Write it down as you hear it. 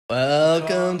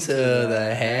Welcome to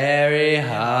the Harry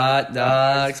Hot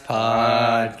Dogs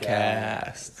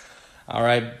Podcast. All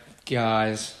right,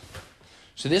 guys.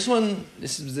 So this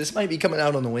might be coming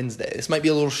out on the Wednesday. This might be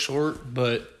a little short,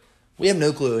 but we have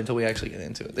no clue until we actually get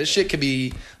into it. This shit could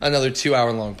be another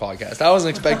 2-hour long podcast. I wasn't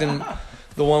expecting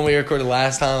the one we recorded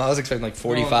last time. I was expecting like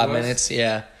 45 minutes.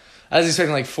 Yeah. I was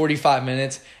expecting like 45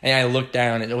 minutes, and I looked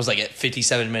down, and it was like at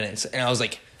 57 minutes, and I was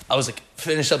like,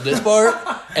 finish up this part,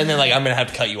 and then like I'm gonna have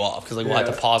to cut you off because like we'll have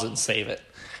to pause it and save it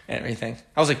and everything.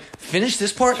 I was like, finish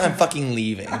this part, and I'm fucking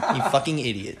leaving. You fucking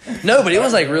idiot. No, but it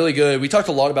was like really good. We talked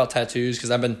a lot about tattoos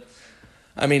because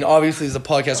obviously as a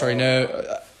podcast already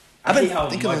know. I've been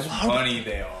thinking how much money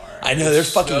they are. I know they're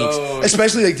fucking,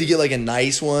 especially like to get like a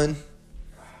nice one.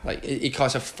 Like it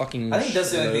costs a fucking. I think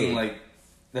that's the only thing like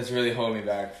that's really holding me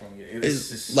back from getting it.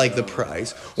 Is like the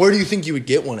price. Where do you think you would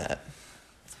get one at?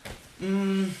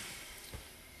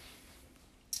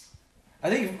 I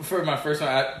think for my first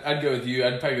one, I'd go with you.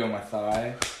 I'd probably go with my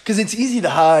thigh. Because it's easy to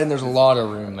hide and there's a lot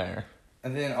of room there.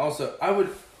 And then also, I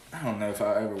don't know if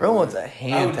I ever Bro wants a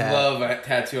hand tat. I would love a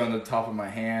tattoo on the top of my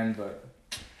hand, but...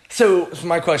 So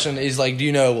my question is, like, do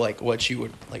you know, like, what you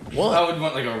would, like, want? I would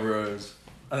want, like, a rose.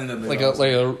 I think that'd be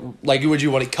like, would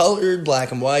you want it colored,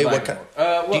 black and white? Black what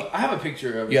kind? I have a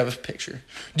picture of it. You have a picture.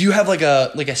 Do you have, like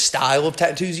a style of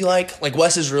tattoos you like? Like,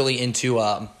 Wes is really into,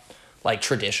 like,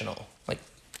 traditional. Like,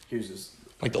 here's this.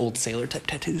 Like the old sailor type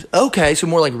tattoos. Okay, so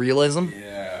more like realism.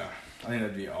 Yeah, I think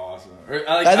that'd be awesome.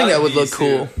 I think that would look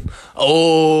cool.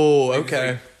 Oh,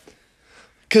 okay.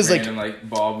 Because like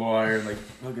barbed wire and like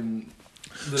fucking.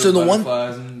 So the one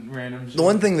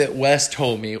thing that Wes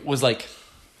told me was like,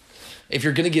 if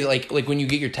you're gonna get like when you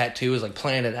get your tattoo is like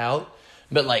plan it out,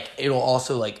 but like it'll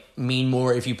also like mean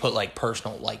more if you put like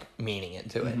personal like meaning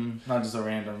into it, not just a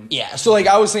random. Yeah. So like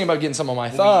I was thinking about getting some on my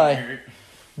thigh.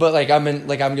 But like I'm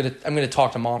gonna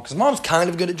talk to Mom because Mom's kind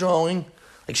of good at drawing.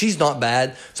 Like she's not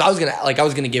bad. So I was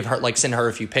gonna give her like send her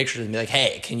a few pictures and be like,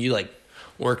 hey, can you like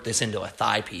work this into a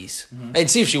thigh piece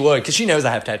and see if she would because she knows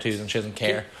I have tattoos and she doesn't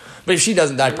care. But if she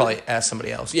doesn't, I'd probably ask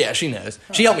somebody else. Yeah, she knows.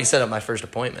 She helped me set up my first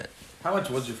appointment. How much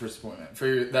was your first appointment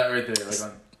for that right there?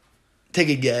 Like take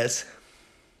a guess.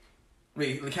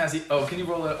 Wait, can I see? Oh, can you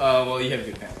roll it? Well, you have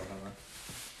good pants on.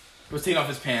 He was taking off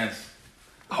his pants.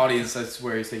 Audience, I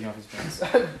swear he's taking off his pants.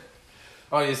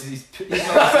 Audience, he's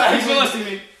molesting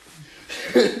me.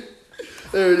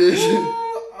 There it is.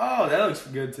 Oh, that looks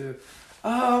good too.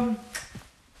 I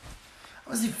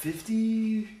was it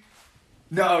 50?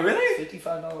 No, really?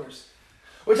 $55.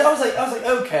 Which I was like,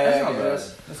 okay. That's not bad.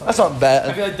 That's not bad.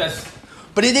 I feel like that's.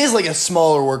 But it is like a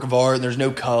smaller work of art, and there's no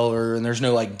color, and there's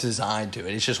no like design to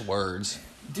it. It's just words.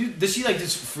 Dude, does she like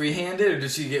just freehand it, or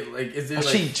does she get like? Is there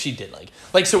like? She did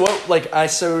like so what? Like I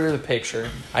showed her the picture,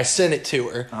 I sent it to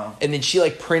her, and then she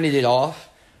like printed it off,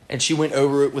 and she went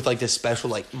over it with like this special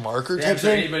like marker type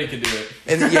thing. Anybody could do it.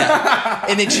 And then,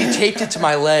 and then she taped it to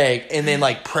my leg, and then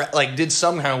like did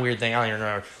some kind of weird thing. I don't even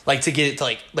remember. Like to get it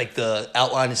to like the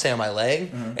outline to stay on my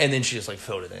leg, and then she just like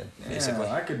filled it in. Basically,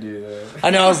 I could do that.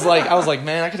 I know. I was like,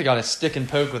 man, I could have got a stick and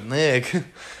poke with Nick.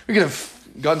 We could have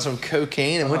gotten some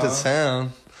cocaine and went to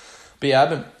town. But yeah,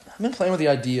 I've been playing with the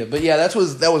idea. But yeah, that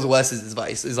was Wes's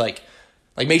advice. Is like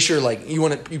make sure like you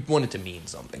want it to mean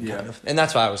something kind of. And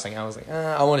that's why I was thinking. I was like,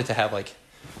 I want it to have like.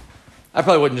 I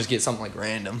probably wouldn't just get something like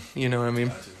random. You know what I mean?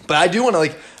 Gotcha. But I do want to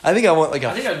like. I think I want like a.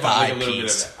 I think I'd want like a little bit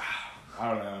of that.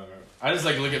 I don't know. I just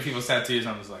like look at people's tattoos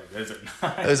and I'm just like, those are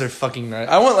nice. Those are fucking nice.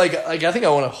 I want like I think I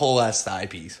want a whole ass thigh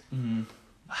piece. Mm-hmm.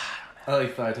 I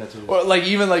like thigh tattoos. Or like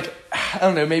even like I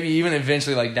don't know, maybe even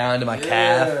eventually like down to my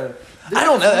calf. I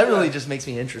don't know. That really just makes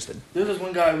me interested. There was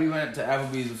one guy we went to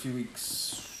Applebee's a few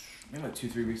weeks, maybe like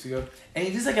 2-3 weeks ago, and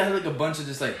he just like had like a bunch of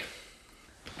just like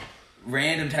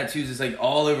random tattoos, just like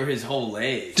all over his whole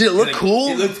leg. Did it look cool?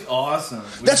 It looked awesome.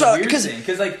 That's what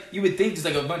because like you would think just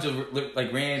like a bunch of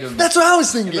like random. That's what I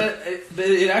was thinking. But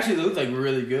it actually looked like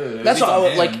really good. That's what I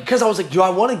was like because I was like, do I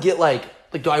want to get like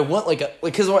do I want like a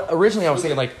because originally I was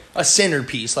thinking like a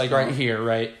centerpiece like right here,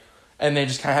 right, and then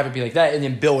just kind of have it be like that and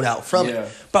then build out from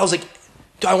it. But I was like.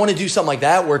 Do I want to do something like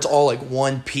that where it's all like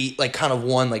one piece, like kind of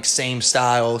one like same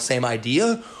style, same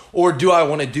idea? Or do I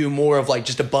want to do more of like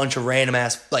just a bunch of random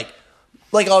ass, like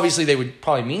obviously they would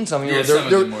probably mean something. Yeah,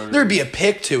 there'd be a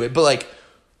pick to it, but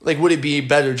like would it be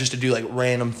better just to do like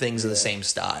random things in the same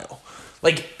style?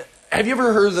 Like, have you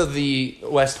ever heard of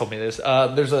Wes told me this,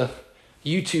 there's a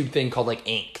YouTube thing called like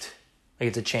Inked. Like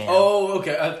it's a channel. Oh,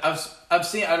 okay. I've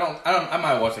seen. I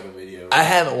might watch like a video. I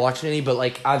haven't watched any, but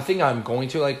like I think I'm going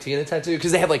to like to get a tattoo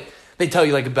because they have like they tell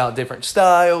you like about different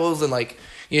styles and like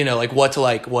you know like what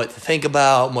to think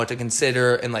about, and what to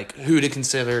consider, and like who to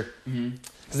consider.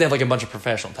 because they have like a bunch of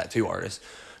professional tattoo artists.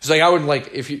 So like I would like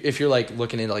if you're like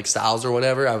looking into like styles or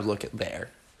whatever, I would look at there,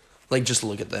 like just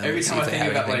look at them. Every time I think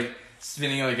about anything. like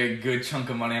spending like a good chunk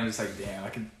of money, I'm just like, damn, I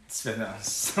could spend that on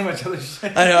so much other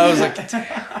shit. I know. I was like,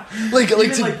 damn.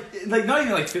 like not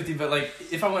even like 50, but like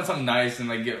if I want something nice and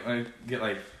like get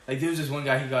like there was this one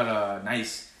guy, he got a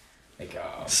nice like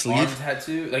sleeve arm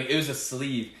tattoo, like it was a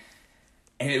sleeve.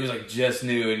 And it was like just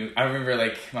new, and I remember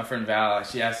like my friend Val,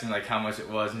 she asked him like how much it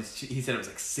was, and he said it was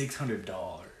like $600.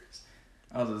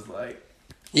 I was just like,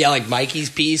 yeah, like Mikey's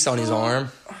piece on his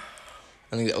arm.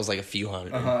 I think that was like a few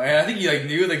hundred. And I think he like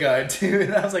knew the guy too,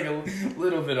 and I was like a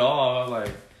little bit off. I was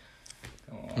like,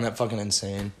 come on. Isn't that fucking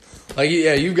insane? Like,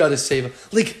 yeah, you got to save.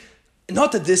 Like,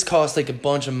 not that this costs like a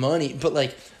bunch of money, but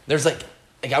like, there's like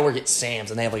I work at Sam's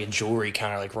and they have like a jewelry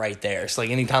counter like right there. So like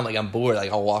anytime like I'm bored,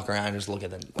 like I'll walk around and just look at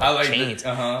the chains.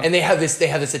 And they have this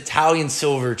Italian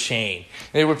silver chain.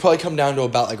 And it would probably come down to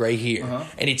about like right here.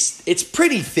 And it's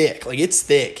pretty thick. Like it's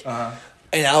thick.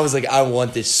 And I was like, I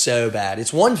want this so bad.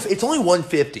 It's only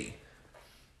 $150.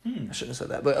 I shouldn't have said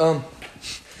that, but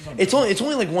it's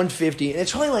only like $150, and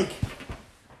it's probably like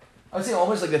I would say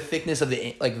almost like the thickness of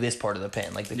the like this part of the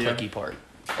pen, like the clicky part.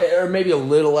 Or maybe a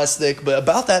little less thick, but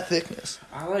about that thickness.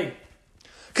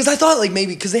 Because I thought like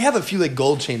maybe because they have a few like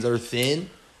gold chains that are thin.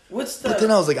 But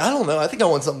then I was like, I don't know. I think I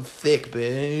want something thick,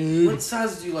 babe. What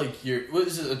size do you like? What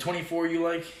is it? A 24 you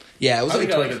like? Yeah, it was like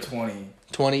a 20.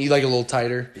 20. You like a little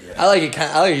tighter? Yeah. I like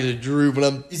it to droop, but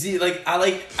I'm. You see, like I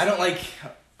don't like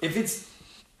if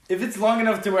it's long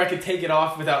enough to where I could take it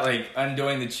off without like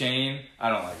undoing the chain. I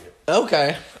don't like it.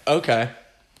 Okay.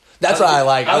 That's what I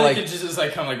like. I like it just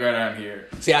like come like right around here.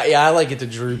 See, I like it to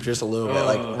droop just a little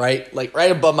bit, like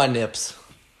right above my nips.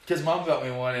 Because Mom got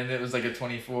me one, and it was like a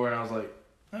 24, and I was like,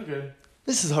 okay,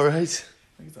 this is all right. I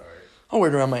think it's all right. I'll wear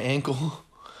it around my ankle.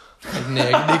 Like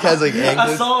Nick has like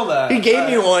anklets. I saw that. He gave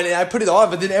me one, and I put it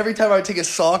on, but then every time I would take a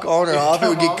sock on or off, it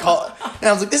would get caught. And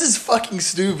I was like, this is fucking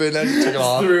stupid. And I just took it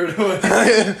off. Threw it away.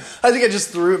 I think I just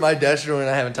threw it in my desk drawer, and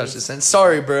I haven't touched it since.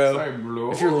 Sorry, bro. Sorry,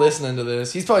 bro. If you're listening to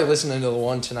this, he's probably listening to the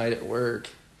one tonight at work.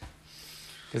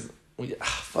 Because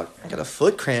I got a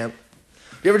foot cramp.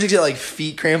 You ever just get like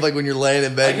feet cramp, like when you're laying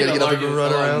in bed, you gotta get up and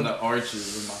run around? The arches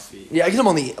with my feet. Yeah, I get them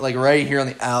on the like right here on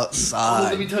the outside.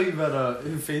 Let me tell you about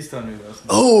who FaceTimed me last night.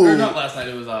 Oh, or not last night.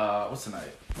 It was what's the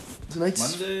night?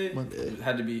 Tonight's Monday. It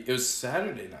had to be. It was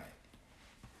Saturday night.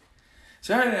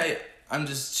 Saturday night, I'm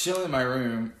just chilling in my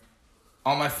room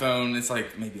on my phone. It's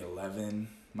like maybe 11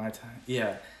 my time.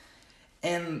 Yeah,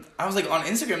 and I was like on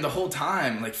Instagram the whole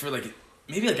time, like for like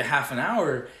maybe like a half an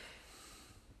hour.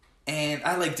 And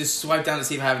I like just swipe down to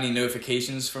see if I have any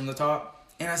notifications from the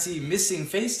top, and I see missing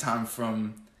FaceTime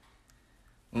from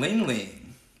Ling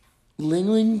Ling. Ling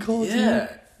Ling called you?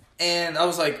 Yeah, and I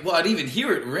was like, well, I didn't even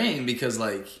hear it ring because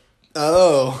like,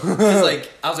 like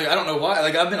I was like, I don't know why.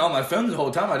 Like I've been on my phone the whole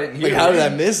time. I didn't hear. Like, it how ring.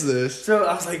 did I miss this? So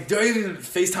I was like, do I even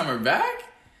FaceTime her back?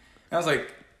 And I was like,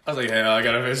 hey, I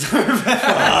gotta FaceTime her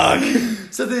back.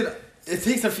 Fuck. So then it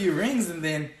takes a few rings, and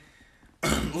then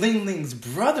Ling Ling's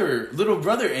little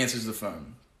brother answers the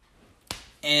phone.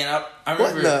 And I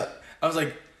remember I was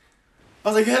like,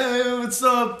 hey, what's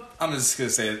up? I'm just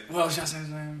gonna say it. Well, should I say his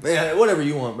name? Yeah, whatever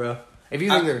you want, bro. If you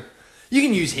think you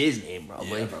can use his name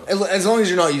probably. Yeah, as long as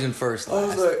you're not using first last. I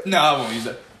was like, no, I won't use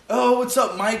that. Oh, what's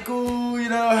up, Michael? You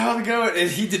know, how's it going? And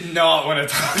he did not want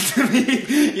to talk to me.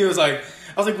 He was like,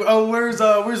 I was like, oh, where's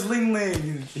Ling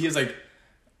Ling? He was like,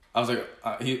 I was like,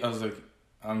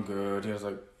 I'm good. He was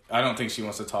like, I don't think she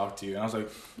wants to talk to you. And I was like,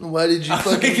 why did you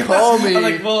fucking call me? I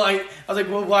was like,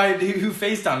 well, why? Who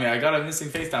FaceTimed me? I got a missing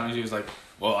FaceTime, and she was like,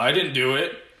 well, I didn't do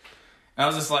it. And I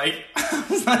was just like,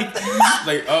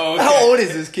 oh, okay. How old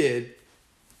is this kid?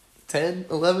 10,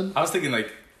 11? I was thinking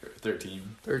like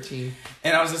 13. 13.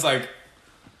 And I was just like,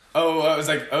 oh,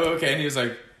 okay. And he was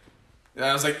like,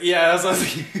 I was like, yeah. I was like,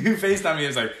 who FaceTimed me? He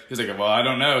was like, well, I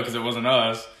don't know because it wasn't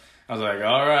us. I was like,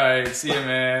 all right, see you,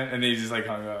 man. And then he just like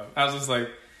hung up. I was just like,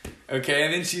 okay.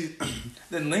 And then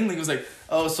then Ling Ling was like,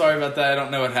 oh, sorry about that. I don't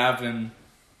know what happened.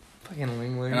 Fucking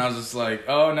Ling Ling. And I was just like,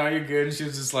 oh, no, you're good. And she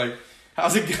was just like,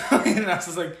 how's it going? And I was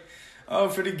just like, oh,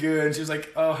 pretty good. And she was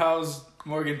like, oh, how's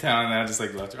Morgantown? And I just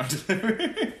like left her on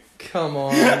delivery. Come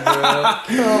on, bro.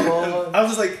 Come on. I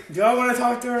was just like, do I want to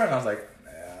talk to her? And I was like,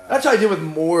 nah. That's what I did with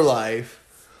More Life.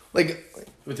 Like,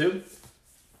 with who?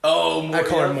 Oh, I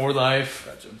call her More Life.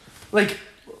 Gotcha. Like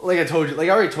I told you, like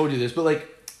I already told you this, but like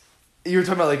you were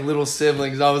talking about like little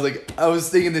siblings. I was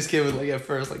thinking this kid was like at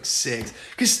first like 6,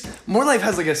 because More Life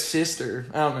has like a sister.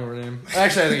 I don't remember her name.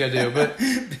 Actually, I think I do, but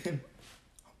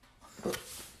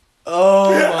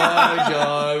oh my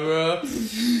god, bro!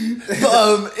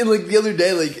 And like the other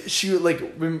day, like she would like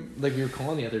we were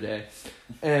calling the other day,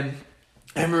 and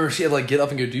I remember she had to like get up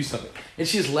and go do something, and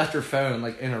she just left her phone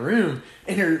like in her room,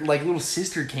 and her like little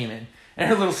sister came in, and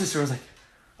her little sister was like,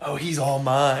 "Oh, he's all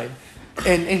mine,"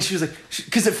 and she was like,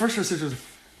 because at first her sister was like,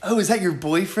 "Oh, is that your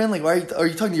boyfriend? Like, why are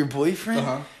you talking to your boyfriend?"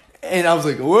 Uh-huh. And I was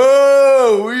like,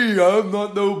 "Whoa, I'm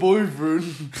not no boyfriend."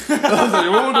 I was like,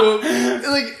 "Hold up."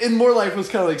 And More Life was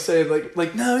kind of like saying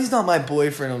like, "No, he's not my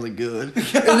boyfriend." I was like, "Good." And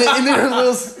then her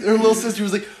little sister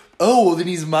was like, "Oh, well then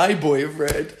he's my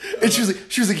boyfriend." And she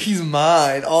was like, "He's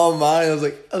mine, all mine." I was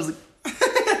like,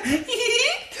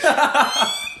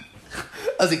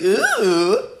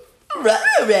 "Ooh, right,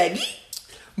 Raggy."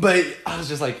 But I was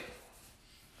just like,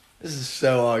 this is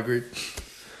so awkward.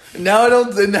 Now I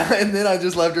don't, and then I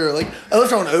just left her, like, I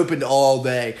left her on open all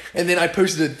day, and then I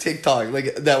posted a TikTok,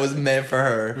 like, that was meant for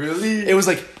her. Really? It was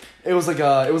like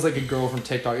a girl from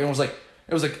TikTok, and it was like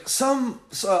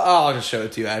I'll just show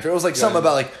it to you after. It was like something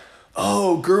about, like,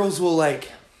 oh, girls will,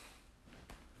 like,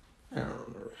 I don't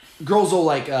know, girls will,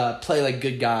 like, play, like,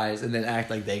 good guys, and then act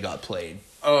like they got played.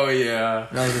 Oh, yeah.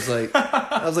 And I was just like,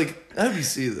 I hope you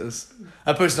see this.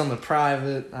 I posted on the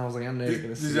private, I was like, I'm never going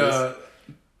to see this.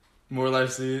 More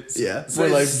Life see it? Yeah. More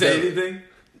Life say anything?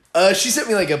 She sent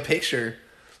me like a picture.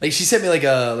 Like she sent me like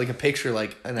a picture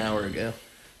like an hour ago.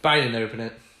 But I didn't open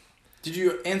it. Did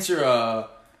you answer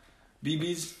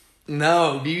BB's?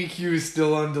 No, BBQ is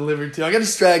still undelivered too. I got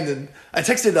distracted. I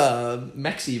texted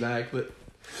Mexi back, but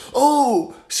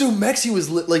so Mexi was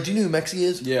like, do you know who Mexi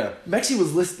is? Yeah. Mexi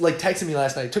was texting me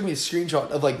last night. Took me a screenshot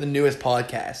of like the newest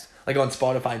podcast, like on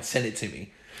Spotify, and sent it to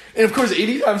me. And of course,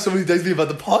 anytime somebody texts me about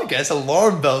the podcast,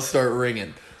 alarm bells start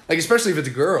ringing. Like, especially if it's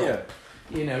a girl. Yeah.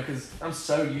 You know, because I'm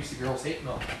so used to girls hating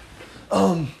on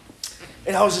me.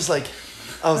 And I was just like,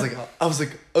 oh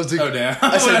damn.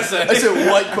 I said,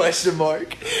 what question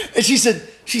mark? And she said,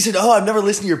 oh, I've never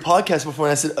listened to your podcast before.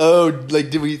 And I said, oh, like,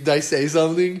 did I say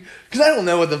something? Because I don't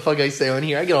know what the fuck I say on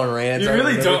here. I get on rants. You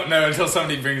really don't know until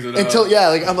somebody brings it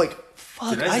up. I'm like,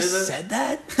 fuck, I said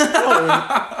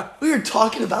that? We were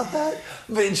talking about that?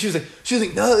 And she was like,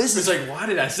 no, this is... It's like, why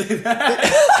did I say that?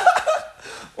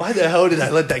 Why the hell did I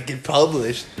let that get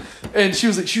published? And she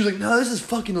was like, no, this is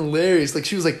fucking hilarious. Like,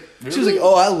 Really? She was like,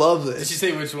 oh, I love this. Did she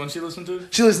say which one she listened to?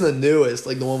 She listened to the newest,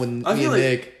 like the one with me and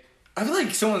Nick. I feel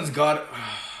like someone's got...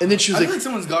 And then she was I feel like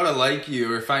someone's got to like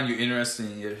you or find you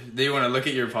interesting if they want to look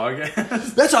at your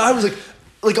podcast. That's how I was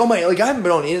like on my, like I haven't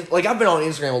been on, I've been on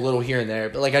Instagram a little here and there,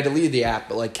 but like I deleted the app,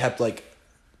 but like kept like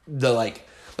the like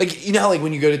you know how like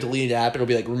when you go to delete an app, it'll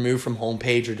be like removed from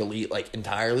homepage or delete like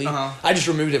entirely. Uh-huh. I just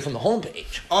removed it from the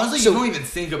homepage. Honestly, you don't even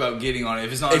think about getting on it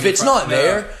if it's not.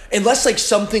 There, unless like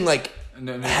something like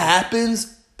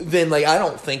happens, then like I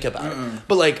don't think about it.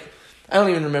 But like I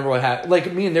don't even remember what happened.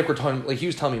 Like me and Nick were talking, like he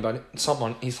was telling me about it, he saw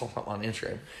something on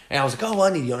Instagram, and I was like, oh, well, I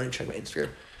need you on to check my Instagram.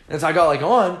 And so I got like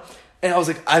on, and I was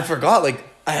like, I forgot like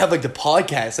I have like the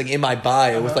podcast like in my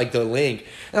bio with like the link,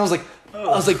 and I was like,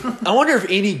 I wonder if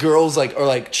any girls like are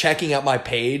like checking out my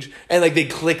page and like they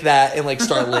click that and like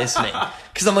start listening.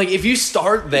 Because I'm like, if you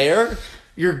start there,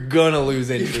 you're gonna lose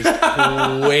interest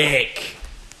quick.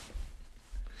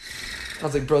 I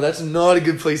was like, bro, that's not a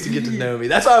good place to get to know me.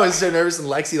 That's why I was so nervous. And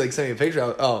Lexi like sent me a picture. I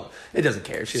was, oh, it doesn't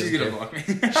care. She's gonna block me.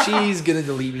 She's gonna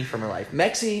delete me from her life.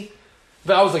 Mexi.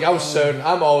 But I was like,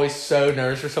 I'm always so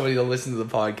nervous for somebody to listen to the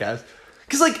podcast.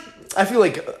 Because like, I feel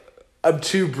like I'm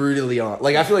too brutally honest.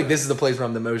 Like, I feel like this is the place where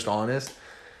I'm the most honest.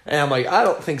 And I'm like, I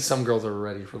don't think some girls are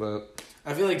ready for that.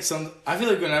 I feel like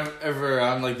whenever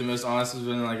I'm like the most honest is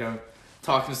when like I'm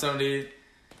talking to somebody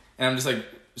and I'm just like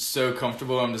so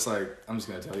comfortable. I'm just gonna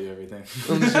tell you everything.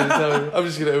 I'm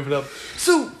just gonna open up.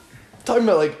 So, talking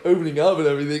about like opening up and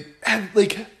everything,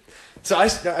 like, so I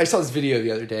saw this video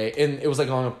the other day and it was like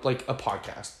on a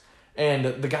podcast, and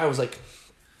the guy was like,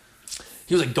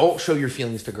 don't show your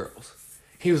feelings to girls.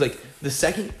 He was like,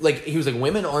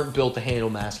 women aren't built to handle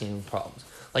masculine problems.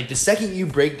 Like, the second you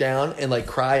break down and, like,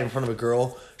 cry in front of a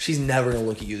girl, she's never going to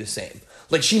look at you the same.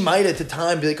 Like, she might at the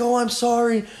time be like, oh, I'm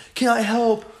sorry, can I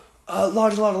help? But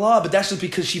that's just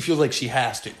because she feels like she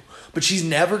has to. But she's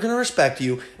never going to respect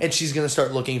you, and she's going to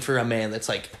start looking for a man that's,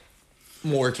 like,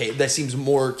 that seems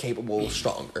more capable,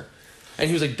 stronger. And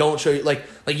he was like, don't show you, like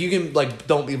you can, like,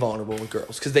 don't be vulnerable with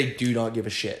girls, because they do not give a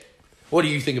shit. What do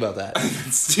you think about that?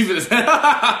 Stupid as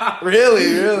hell.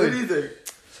 Really? What do you think?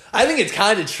 I think it's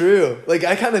kind of true. Like,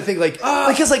 I kind of think, like,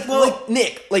 because, like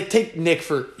Nick, like, take Nick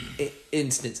for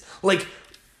instance. Like,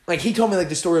 he told me, like,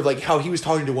 the story of, like, how he was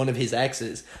talking to one of his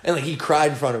exes, and, like, he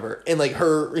cried in front of her, and, like,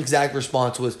 her exact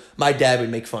response was, my dad would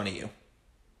make fun of you.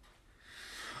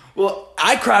 Well,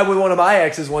 I cried with one of my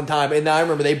exes one time, and I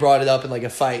remember they brought it up in like a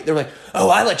fight. They were like, "Oh,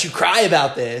 I let you cry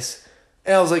about this,"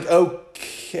 and I was like,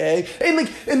 "Okay," and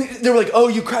they were like, "Oh,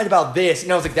 you cried about this,"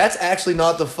 and I was like, "That's actually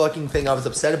not the fucking thing I was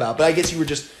upset about." But I guess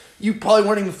you probably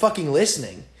weren't even fucking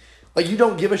listening. Like, you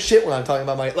don't give a shit when I'm talking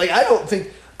about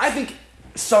I think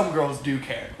some girls do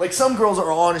care. Like, some girls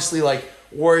are honestly like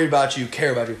worried about you,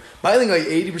 care about you. But I think like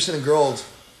 80% of girls.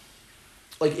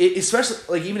 Like, especially,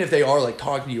 like, even if they are, like,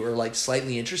 talking to you or, like,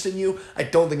 slightly interested in you, I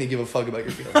don't think they give a fuck about your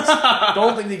feelings.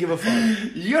 Don't think they give a fuck.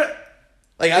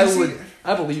 Like, I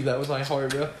believe that with my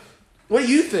heart, bro. What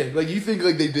do you think? Like, you think,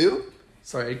 like, they do?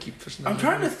 Sorry, I keep pushing that. I'm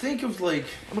trying to think of, like...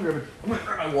 I'm gonna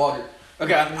grab my water.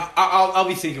 Okay, I'll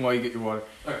be thinking while you get your water.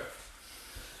 Alright.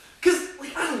 Because,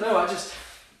 like, I don't know, I just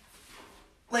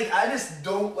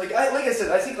don't, like I said,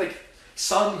 I think, like,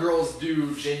 some girls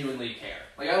do genuinely care.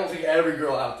 Like, I don't think every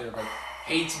girl out there, like...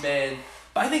 hates men,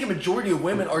 but I think a majority of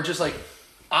women are just like,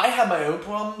 I have my own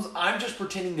problems. I'm just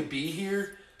pretending to be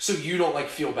here so you don't like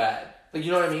feel bad. Like,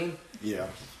 you know what I mean? Yeah.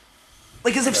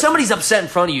 Like, because if somebody's upset in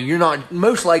front of you, you're not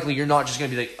just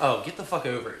gonna be like, oh, get the fuck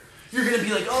over it. You're gonna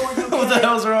be like, oh, are you okay? What the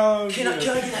hell's wrong? Can I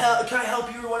get help? Can I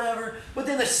help you or whatever? But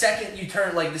then the second you're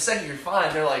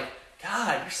fine, they're like,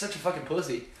 God, you're such a fucking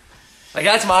pussy. Like,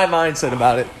 that's my mindset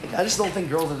about it. I just don't think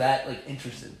girls are that like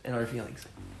interested in our feelings.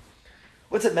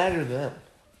 What's it matter to them?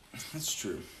 That's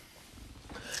true.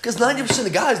 Because 90% of the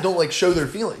guys don't, like, show their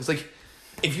feelings. Like,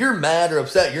 if you're mad or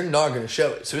upset, you're not going to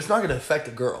show it. So it's not going to affect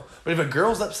a girl. But if a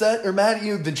girl's upset or mad at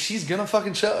you, then she's going to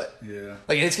fucking show it. Yeah.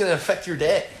 Like, it's going to affect your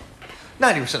day.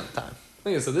 90% of the time.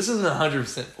 Like I said, this isn't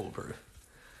 100% foolproof.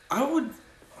 I'm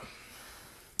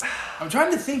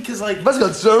trying to think, because, like... Buzz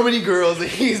got so many girls that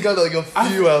he's got, like, a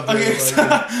few out there. Okay, so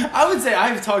I would say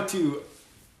I've talked to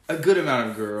a good amount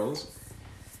of girls.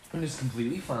 And it's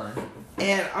completely fine.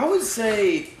 And I would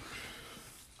say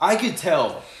I could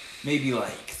tell maybe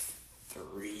like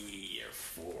 3 or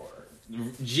 4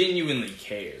 genuinely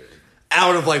cared.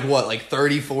 Out of like what, like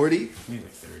 30, 40? Maybe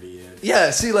like 30, yeah.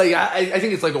 Yeah, see, like, I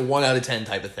think it's like a 1 out of 10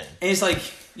 type of thing. And it's like,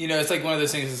 you know, it's like one of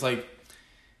those things, it's like,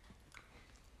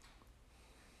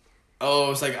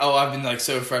 I've been like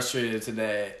so frustrated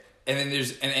today. And then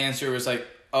there's an answer where it's like,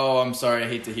 oh, I'm sorry, I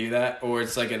hate to hear that. Or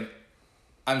it's like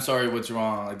I'm sorry, what's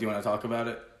wrong? Like, do you want to talk about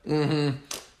it? Mm-hmm.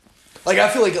 Like, I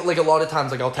feel like a lot of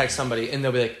times, like, I'll text somebody and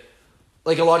they'll be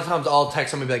like a lot of times I'll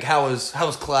text somebody and be like, how was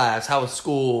class? How was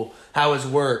school? How was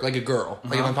work? Like a girl.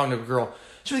 Like, if I'm talking to a girl.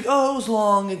 She'll be like, oh, it was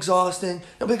long, exhausting.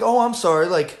 I'll be like, oh, I'm sorry.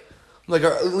 Like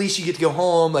at least you get to go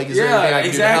home. Like, is there anything I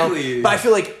can do to help? But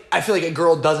I feel like a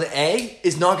girl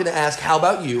is not going to ask, how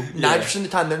about you? 90% of the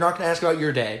time, they're not going to ask about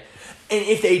your day. And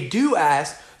if they do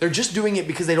ask, they're just doing it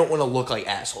because they don't want to look like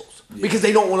assholes. Yeah. Because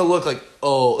they don't want to look like,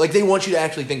 like they want you to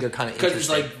actually think they're kind of interesting. Because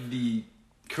it's like the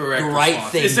correct right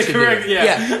response. thing it's the to correct, do.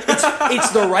 Yeah.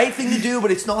 It's the right thing to do,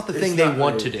 but it's not the thing they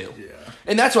want to do. Yeah.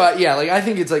 And that's why, like, I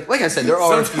think it's like I said, there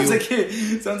are sometimes a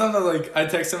few. Sometimes I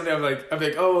text somebody, I'm like,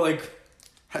 oh, like,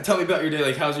 tell me about your day.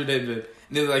 Like, how's your day been?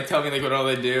 And they like tell me like what all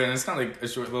they do, and it's kind of like a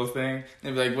short little thing. And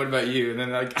they'd be like, "What about you?" And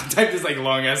then like I type this like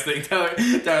long ass thing, tell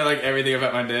her like everything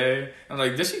about my day. I'm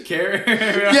like, "Does she care?"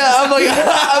 Yeah, I'm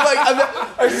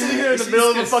sitting there in the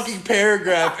middle of a fucking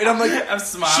paragraph, and I'm like, I'm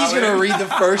smiling. She's gonna read the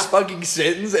first fucking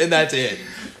sentence, and that's it.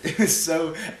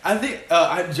 So I think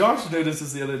Josh noticed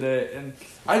this the other day, and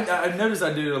I noticed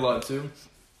I do it a lot too.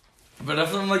 But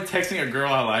if I'm like texting a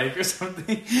girl I like or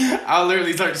something, I'll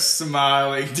literally start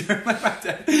smiling during like my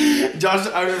day. Josh,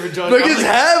 I remember Josh. Look, it's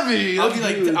happy. I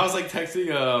was like texting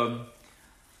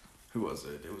who was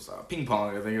it? It was ping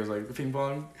pong. I think it was like the ping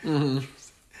pong. Mm-hmm.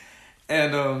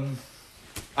 And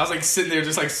I was like sitting there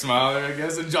just like smiling, I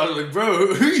guess. And Josh was like,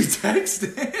 "Bro, who you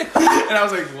texting?" And I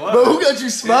was like, "What? Bro, who got you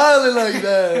smiling like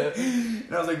that?"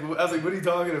 And I was like, "What are you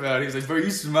talking about?" He was like, "Bro, you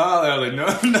smiling." I was like, "No."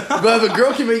 But if a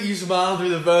girl can make you smile through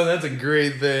the phone, that's a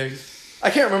great thing.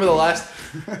 I can't remember the last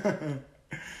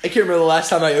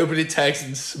time I opened a text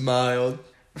and smiled.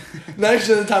 90%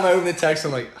 of the time I open a text,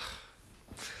 I'm like, ugh.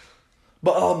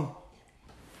 But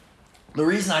the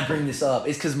reason I bring this up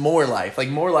is because More Life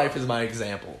is my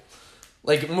example.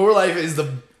 Like, More Life is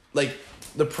the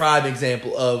prime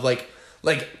example of like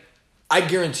I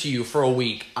guarantee you for a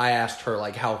week I asked her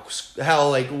like how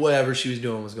like whatever she was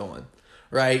doing was going,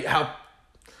 right? How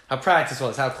practice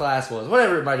was, how class was,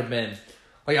 whatever it might have been.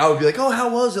 Like, I would be like, "Oh,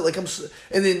 how was it?" Like, and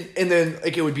then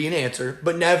like it would be an answer,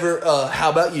 but never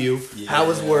how about you? Yeah. How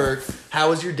was work? How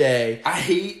was your day? I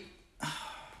hate.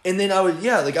 And then I would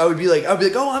be like,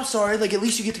 "Oh, I'm sorry. Like, at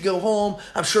least you get to go home.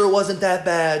 I'm sure it wasn't that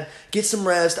bad. Get some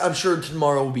rest. I'm sure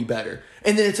tomorrow will be better."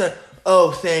 And then it's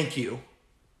 "Oh, thank you."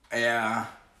 Yeah.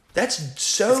 That's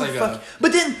so like fucking...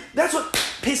 But then, that's what...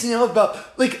 pissing me off about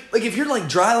like if you're like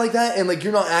dry like that and like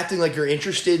you're not acting like you're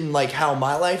interested in like how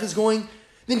my life is going,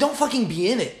 then don't fucking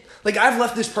be in it. Like I've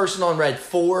left this person on red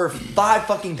 4 or 5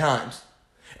 fucking times.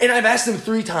 And I've asked them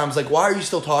 3 times, like, why are you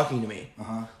still talking to me?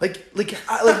 Like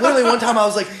literally one time I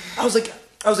was like,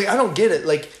 I don't get it.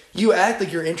 Like, you act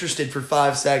like you're interested for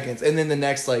 5 seconds, and then the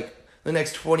next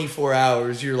 24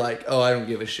 hours, you're like, oh, I don't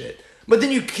give a shit. But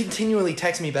then you continually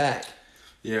text me back.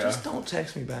 Yeah. Just don't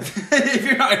text me back. If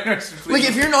you're not interested, please. Like,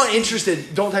 if you're not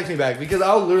interested, don't text me back, because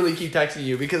I'll literally keep texting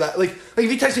you, because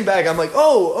if you text me back, I'm like,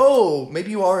 oh,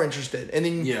 maybe you are interested. And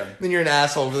then, then you're an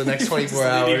asshole for the next 24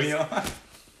 hours.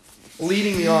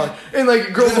 Leading me on. And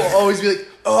like girls will always be like,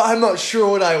 oh, I'm not sure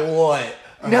what I want.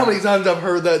 You know how many times I've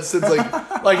heard that since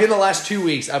like in the last 2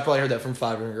 weeks, I've probably heard that from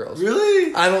 5 different girls.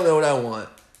 Really? I don't know what I want.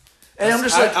 And I'm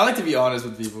just like, I like to be honest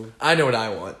with people. I know what I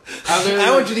want.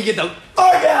 I want you to get the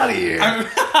fuck out of here. I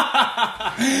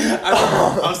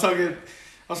was talking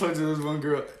to this one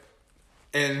girl,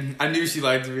 and I knew she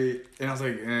liked me, and I was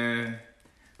like,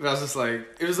 but I was just like,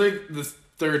 it was like the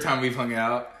 3rd time we've hung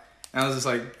out. And I was just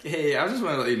like, hey, I just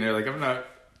want to let you know, like, I'm not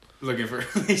looking for a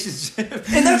relationship.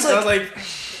 And that's like... I was like,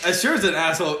 sure it's an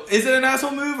asshole. Is it an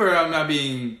asshole move, or I'm not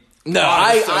being... No,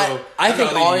 I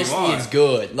think honesty is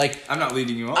good. Like, I'm not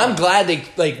leading you on. I'm glad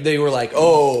they were like,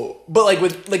 oh... But, like,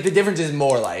 with like the difference is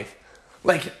more, like,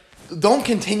 don't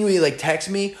continually, like, text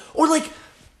me. Or, like,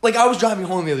 I was driving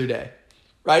home the other day,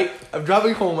 right? I'm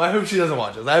driving home. I hope she doesn't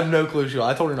watch this. I have no clue she will.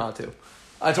 I told her not to.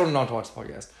 I told her not to watch the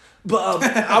podcast. But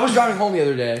I was driving home the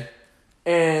other day.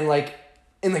 And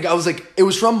I was like, it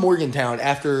was from Morgantown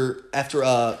after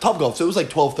Topgolf, so it was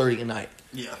like 12:30 at night.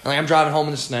 Yeah. And I'm driving home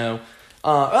in the snow.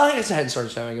 I guess it hadn't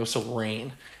started snowing. It was still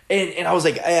rain. And I was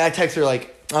like, I texted her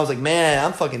I was like, man,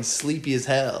 I'm fucking sleepy as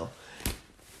hell.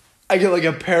 I get like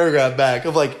a paragraph back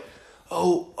of like,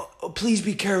 oh, please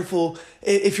be careful.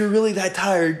 If you're really that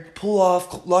tired, pull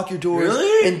off, lock your doors,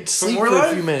 and sleep for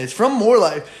a few minutes. From More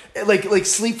Life, like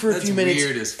sleep for a few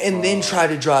minutes, and then try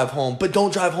to drive home. But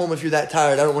don't drive home if you're that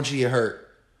tired. I don't want you to get hurt.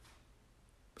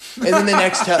 And then the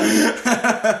next time,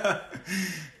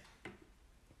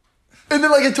 and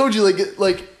then like I told you,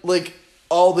 like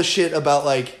all the shit about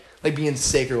like being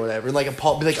sick or whatever, and like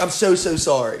be like, I'm so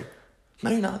sorry. No,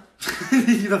 you're not.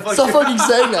 Stop fucking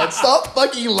saying that. Stop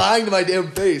fucking lying to my damn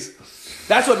face.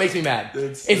 That's what makes me mad.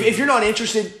 If you're not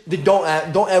interested, then don't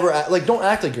act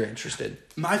like you're interested.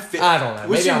 I don't know.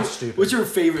 Maybe I'm stupid. What's your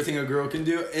favorite thing a girl can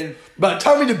do? But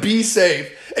tell me to be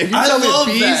safe. If you tell me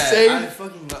to be safe, I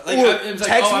fucking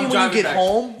text me when you get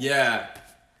home. Yeah.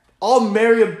 I'll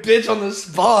marry a bitch on the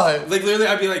spot. Like literally,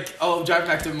 I'd be like, "Oh, drive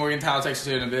back to Morgantown. I'll text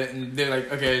you in a bit," and they're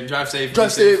like, "Okay, drive safe."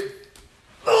 Drive safe.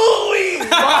 Ooh,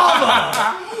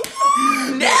 mama,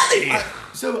 Nelly.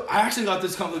 So I actually got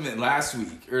this compliment last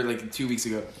week or like 2 weeks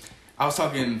ago. I was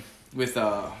talking with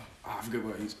I forget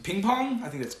what I used. Ping pong, I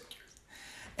think that's.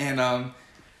 And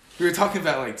we were talking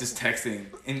about like just texting,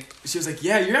 and she was like,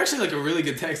 "Yeah, you're actually like a really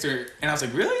good texter." And I was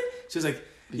like, "Really?" She was like,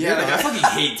 "Yeah, like I fucking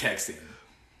hate texting."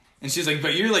 And she was like,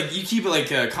 "But you're like you keep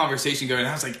like a conversation going." And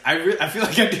I was like, I feel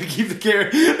like I do keep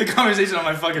the conversation on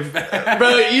my fucking back,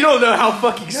 bro. You don't know how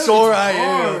fucking sore I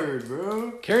am, hard,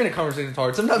 bro. Carrying a conversation is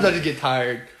hard. Sometimes I just get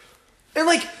tired, and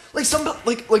like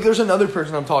there's another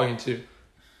person I'm talking to,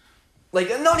 like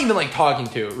not even like talking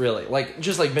to really, like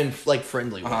just like been like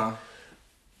friendly with.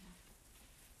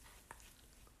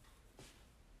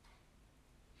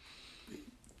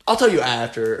 I'll tell you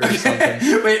after or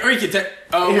something. Wait, or you can text.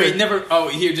 Oh, wait, never. Oh,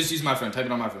 here, just use my phone. Type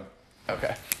it on my phone.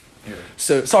 Okay. Here.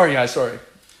 So, sorry, guys, sorry.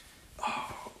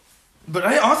 Oh, but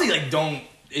I honestly, like, don't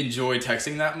enjoy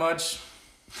texting that much.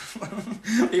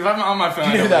 If I'm on my phone,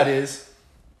 Do you know who that is?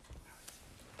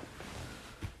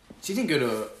 She didn't go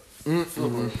to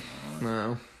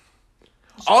No.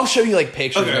 I'll show you, like,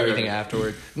 pictures and everything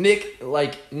afterward. Nick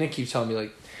keeps telling me,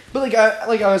 like... But, I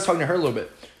was talking to her a little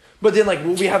bit. But then, like,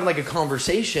 we'll be having, like, a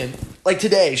conversation. Like,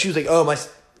 today, she was like, oh, I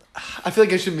feel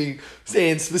like I shouldn't be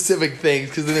saying specific things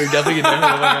because then they're definitely going to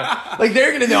know. Like, they're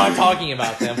going to know I'm talking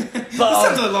about them. But,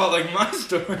 that sounds a lot like my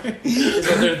story. Is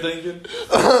what they're thinking.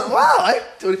 Wow.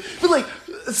 But, like,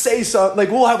 say something. Like,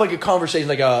 we'll have, like, a conversation,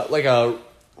 like a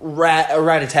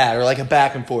rat-a-tat or, like, a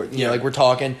back and forth. You know, like, we're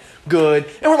talking good.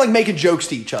 And we're, like, making jokes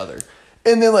to each other.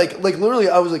 And then, like literally,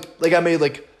 I was,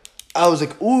 I was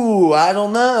like, ooh, I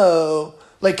don't know.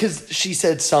 Like, because she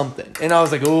said something. And I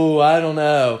was like, ooh, I don't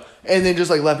know. And then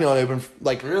just, like, left me on open.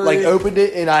 Like, really? Like opened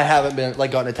it, and I haven't been, like,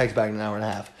 gotten a text back in an hour and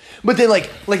a half. But then, like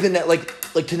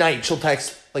tonight, she'll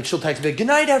text me, like, good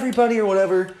night, everybody, or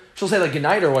whatever. She'll say, like, good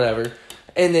night or whatever.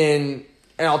 And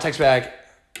I'll text back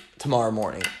tomorrow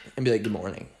morning and be like, good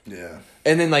morning. Yeah.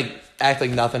 and then like act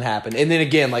like nothing happened, and then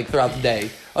again like throughout the day,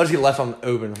 I'll just get left on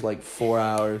open for like 4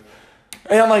 hours,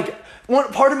 and I'm like,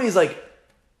 one part of me is like,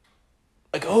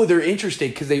 oh, they're interested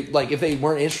because they like if they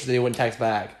weren't interested they wouldn't text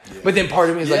back. Yeah. But then part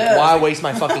of me is like, why waste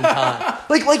my fucking time?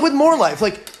 like with more life,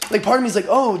 like part of me is like,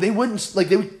 oh, they wouldn't like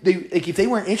they like if they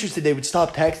weren't interested they would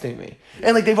stop texting me.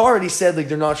 And like they've already said like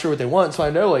they're not sure what they want, so I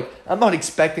know like I'm not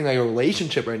expecting like a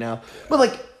relationship right now. But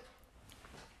like,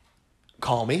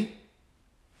 call me.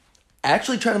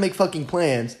 Actually try to make fucking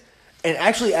plans, and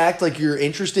actually act like you're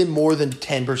interested more than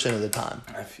 10% of the time.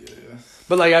 I feel you.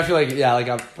 But like I feel like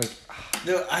I'm like.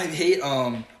 No, I hate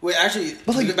wait, actually,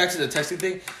 but like, to get back to the texting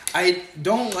thing, I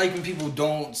don't like when people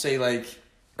don't say like,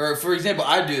 or for example,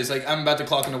 I do this, like, I'm about to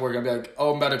clock into work, I'll be like,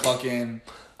 oh, I'm about to clock in,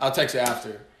 I'll text you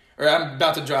after. Or I'm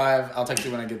about to drive, I'll text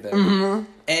you when I get there. Mm-hmm.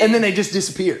 And then they just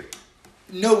disappear.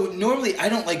 No, normally I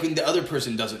don't like when the other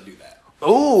person doesn't do that.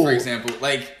 Oh. For example,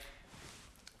 like,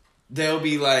 they'll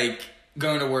be like,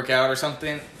 going to work out or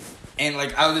something, and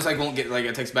like, I'll just like, won't get like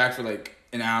a text back for like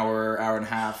an hour and a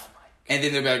half. And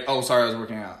then they'll be like, oh, sorry, I was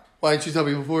working out. Why didn't you tell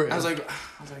me before? I was like,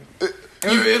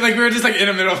 we were just like in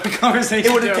the middle of the conversation.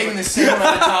 It would have taken the same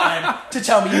amount of time to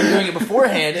tell me you were doing it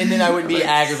beforehand, and then I would be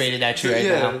aggravated at you right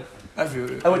now. I feel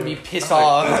it. I wouldn't be pissed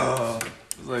off.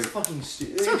 It's like, fucking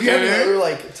stupid. It's okay. Have you ever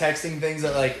like texting things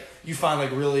that like you find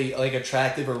like really like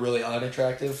attractive or really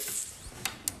unattractive?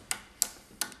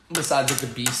 Besides like the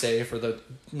be safe or the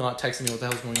not texting me what the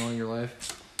hell's going on in your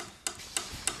life.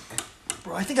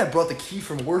 Bro, I think I brought the key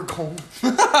from work home.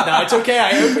 No, it's okay.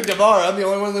 I opened tomorrow. I'm the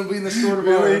only one that'll be in the store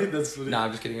tomorrow. Really? That's funny. Nah,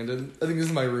 I'm just kidding. I think this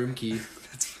is my room key.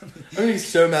 That's funny. I'm gonna be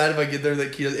so mad if I get there and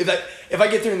that key doesn't... If I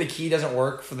get there and the key doesn't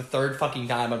work for the third fucking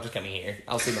time, I'm just coming here.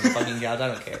 I'll see the fucking guys. I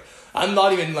don't care. I'm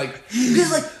not even like...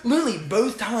 Because like, literally,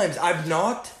 both times I've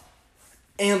knocked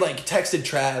and like texted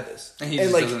Travis. And he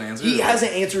just like, doesn't answer? He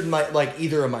hasn't answered my like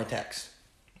either of my texts.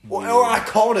 Or I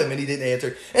called him and he didn't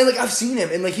answer. And like I've seen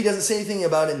him and like he doesn't say anything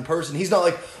about it in person. He's not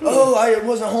like, oh, I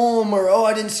wasn't home, or oh,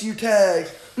 I didn't see your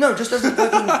text. No, just doesn't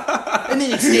fucking. And then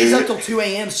he stays up till 2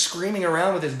 a.m. screaming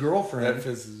around with his girlfriend. That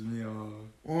pisses me off.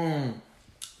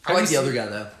 I like the other guy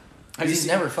though. He's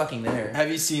never fucking there. Have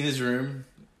you seen his room?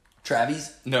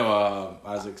 Travis? No,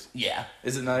 Isaac's. Yeah.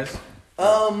 Is it nice?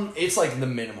 It's like the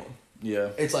minimum. Yeah.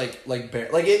 It's like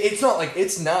it's not like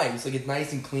it's nice. Like it's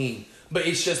nice and clean. But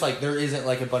it's just like there isn't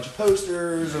like a bunch of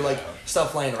posters or like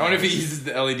stuff laying around. I wonder if he uses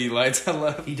the LED lights I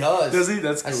left. He does. Does he?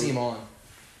 That's cool. I see him on.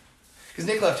 Because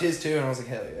Nick left his too, and I was like,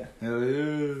 hell yeah. Hell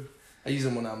yeah. I use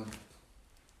them when I'm...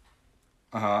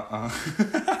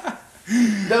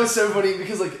 That was so funny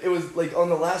because like it was like on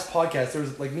the last podcast, there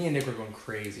was like me and Nick were going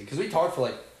crazy. Because we talked for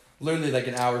like literally like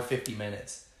an hour, 50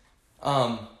 minutes.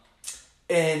 And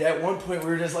at one point we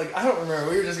were just like, I don't remember,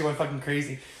 we were just going fucking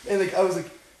crazy. And like I was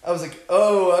like,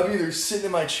 oh, I'm either sitting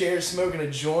in my chair smoking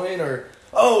a joint or...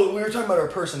 Oh, we were talking about our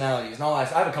personalities. And I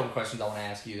have a couple questions I want to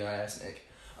ask you that I asked Nick.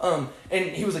 And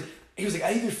he was like,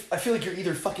 I feel like you're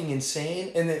either fucking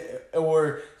insane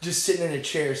or just sitting in a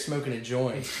chair smoking a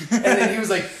joint. And then he was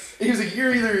like,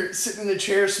 you're either sitting in a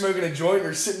chair smoking a joint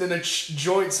or sitting in a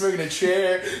joint smoking a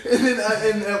chair. And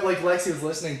then like Lexi was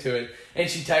listening to it and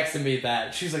she texted me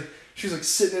that. She was like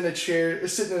sitting in a chair,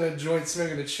 sitting in a joint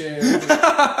smoking a chair.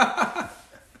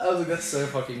 I was like, that's so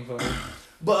fucking funny.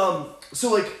 But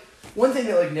so like one thing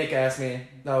that like Nick asked me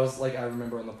that was like I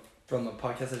remember from the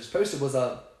podcast I just posted was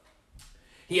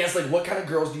he asked like what kind of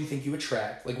girls do you think you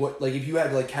attract? Like what if you had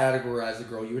to like categorize the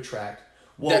girl you attract,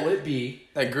 what would it be?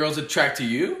 That girls attract to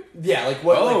you? Yeah, like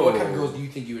what kind of girls do you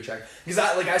think you attract? Because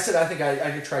I said I think I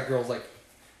attract girls like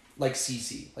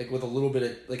Cece, like with a little bit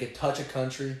of like a touch of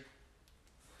country.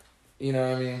 You know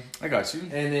what I mean? I got you.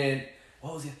 And then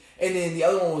what was it? And then the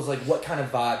other one was like, what kind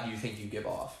of vibe do you think you give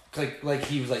off? Like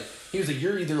he was like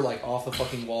you're either like off the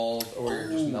fucking walls or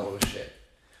you're just mellow as shit.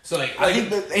 So like I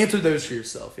think answer those for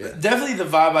yourself. Yeah, definitely the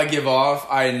vibe I give off.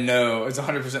 I know it's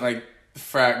 100% like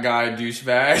frat guy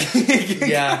douchebag.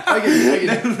 Yeah, I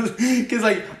get it. Because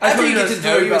like I think get to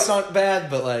know you, it's not bad,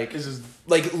 but like it's just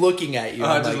like looking at you.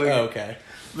 I'm like, oh, okay.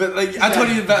 But like I told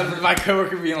you about my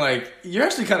coworker being like, "You're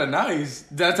actually kind of nice."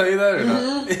 Did I tell you that or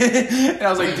not? And I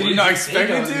was like, "Did you not expect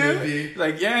me to?"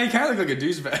 Like, yeah, he kind of looked like a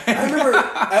douchebag. I remember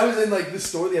I was in like the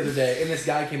store the other day, and this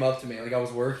guy came up to me, like I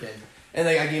was working, and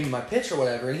like I gave him my pitch or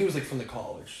whatever, and he was like from the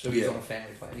college, so he was on a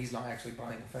family plan. He's not actually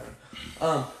buying a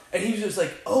phone. And he was just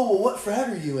like, "Oh, well, what frat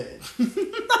are you in?"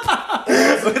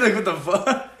 Like what the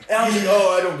fuck? And I was like,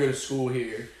 "Oh, I don't go to school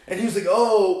here." And he was like,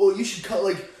 "Oh, well, you should cut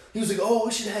like." He was like, "Oh,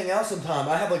 we should hang out sometime.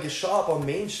 I have like a shop on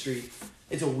Main Street.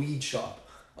 It's a weed shop."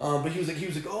 But he was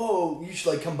like, "Oh, you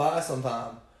should like come by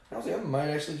sometime." And I was like, "I might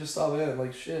actually just stop in."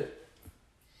 Like shit.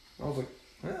 I was like,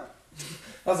 "Yeah."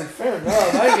 I was like, fair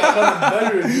enough. I ain't got nothing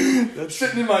better than you.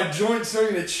 Sitting in my joint,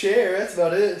 sitting in a chair. That's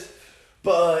about it.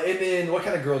 But, and then, what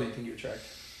kind of girl do you think you attract?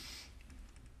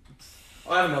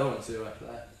 Oh, I have another one, too, after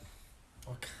that.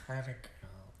 What kind of girl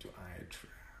do I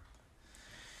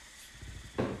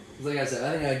attract? Like I said,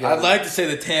 I think I'd like to say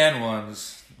the tan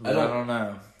ones, but I don't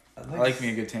know. I like me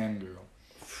a good tan girl.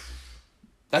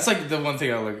 That's like the one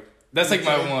thing I like. That's like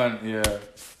my one, yeah.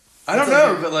 I don't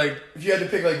know, but like... If you had to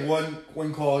pick like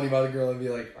one quality about a girl, it'd be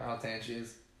like how tan she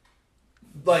is.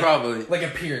 Like, probably. Like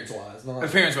appearance-wise.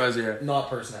 Appearance-wise, yeah. Not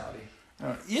personality.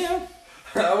 Yeah.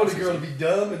 I want a girl to be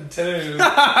dumb and tan.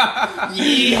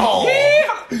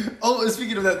 Yeehaw! Oh,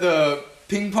 speaking of that, the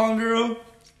ping pong girl,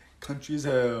 country as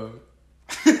hell.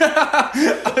 Bro,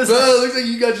 it looks like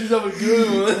you got yourself a good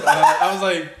one. I was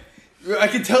like, I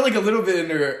could tell like a little bit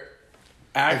in her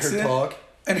accent. Like her talk.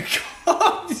 And her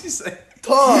cock. Did you say?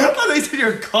 Talk. I thought you said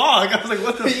your cock. I was like,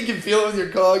 what the? You can feel it with your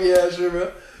cock. Yeah, sure,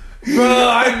 bro. Bro,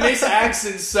 I miss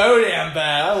accents so damn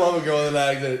bad. I love a girl with an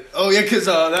accent. Oh yeah, cause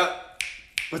that.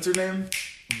 What's her name?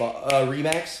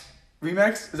 Remax.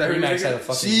 Remax? Is that her name? Remax had a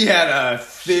fucking... She had a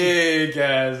thick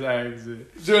ass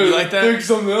accent. Dude, you like that? Think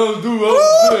something else, dude.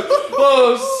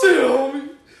 Oh shit, homie.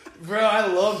 Bro, I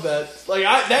love that. Like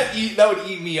that would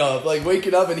eat me up. Like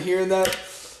waking up and hearing that,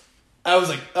 I was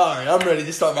like, all right, I'm ready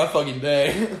to start my fucking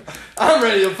day. I'm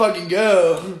ready to fucking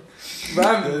go.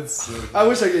 I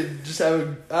wish I could just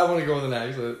have. I want to go with an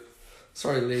accent.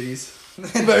 Sorry, ladies.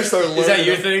 Better start learning. Is that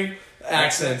your thing?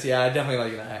 Accents, yeah, I definitely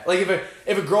like an accent. Like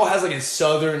if a girl has like a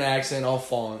southern accent, I'll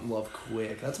fall in love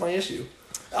quick. That's my issue.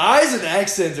 Eyes and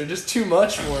accents are just too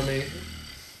much for me.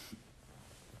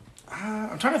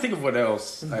 I'm trying to think of what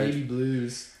else. Some baby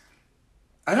blues.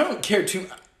 I don't care too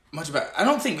much about. I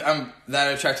don't think I'm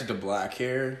that attracted to black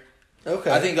hair.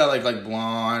 Okay. I think I like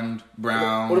blonde,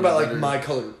 brown. What about like my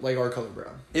color, like our color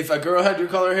brown? If a girl had your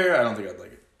color hair, I don't think I'd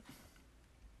like it.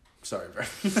 Sorry, bro.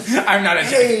 I'm not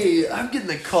attracted. Hey, I'm getting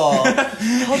a call. I'm gonna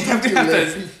have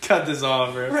to cut this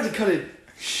off, bro. We're going to cut it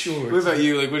short. What about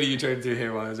you? Like, what are you trying to do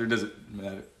hair-wise, or does it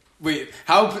matter? Wait,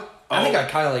 how... I think I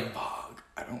kind of like...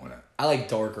 I don't want to... I like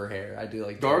darker hair. I do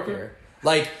like darker hair.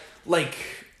 Like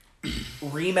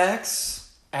Remax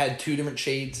had 2 different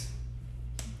shades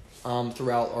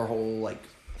throughout our whole, like,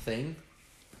 thing.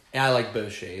 And I like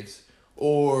both shades.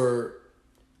 Or...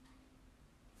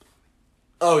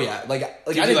 Oh yeah, like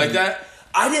did you like that?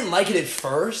 I didn't like it at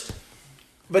first,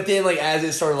 but then like as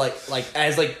it started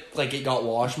as it got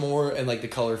washed more and like the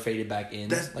color faded back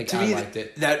in, I liked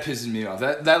it. That pisses me off.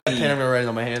 That I can't remember writing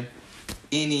on my hand.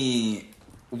 Any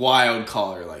wild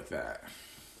color like that,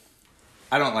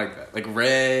 I don't like that. Like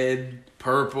red,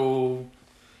 purple.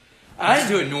 I just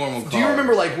do a normal color. Do you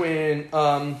remember like when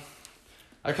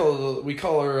we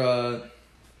call her I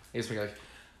guess we like.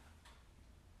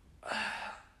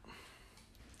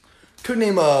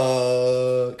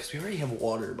 Codename, because we already have a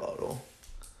water bottle.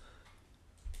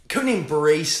 Codename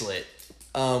Bracelet,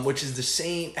 which is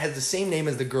has the same name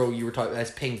as the girl you were talking about, as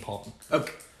Ping Pong.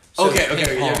 Okay. So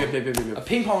Okay. Yeah. A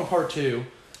Ping Pong part 2.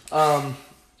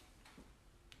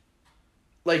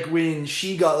 Like when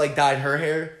she got like dyed her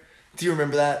hair. Do you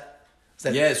remember that?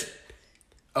 Yes.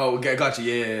 Oh, okay, gotcha.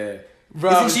 Yeah. Bro,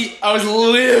 I was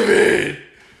livid.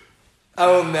 I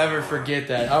will never forget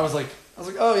that. I was like,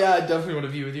 oh yeah, I definitely want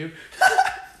to be with you.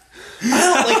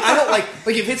 I don't like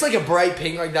if it's like a bright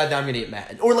pink like that, then I'm gonna get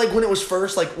mad. Or like when it was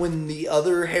first, like when the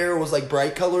other hair was like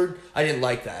bright colored, I didn't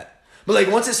like that. But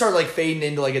like once it started like fading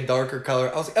into like a darker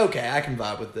color, I was like, okay, I can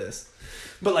vibe with this.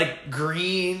 But like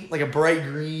green, like a bright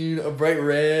green, a bright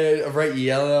red, a bright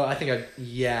yellow, I think I'd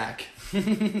yak.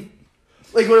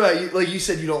 Like what about you? Like you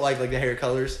said, you don't like the hair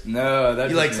colors. No,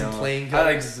 that you like some plain colors.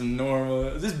 I like some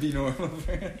normal. Just be normal,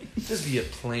 man. Just be a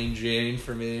plain Jane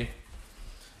for me.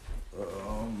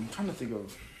 I'm trying to think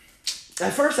of.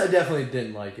 At first, I definitely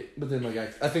didn't like it, but then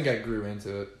I think I grew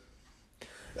into it.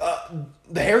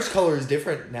 The hair's color is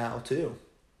different now too,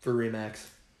 for Remax.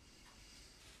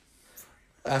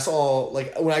 I saw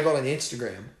when I got on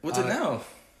Instagram. What's it now?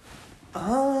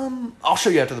 I'll show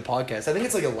you after the podcast. I think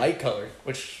it's like a light color,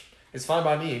 which is fine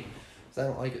by me, because I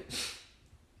don't like it.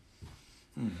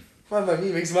 Fine by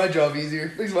me, makes my job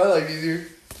easier, makes my life easier.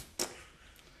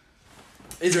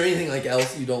 Is there anything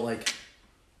else you don't like?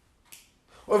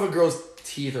 Or if a girl's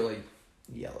teeth are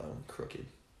yellow, crooked.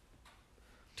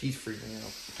 Teeth freak me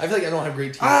out. I feel like I don't have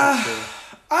great teeth.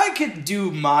 I could do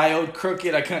mild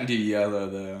crooked. I couldn't do yellow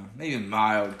though. Maybe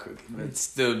mild crooked, but it's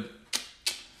still.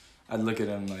 I'd look at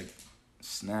them like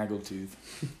snaggletooth.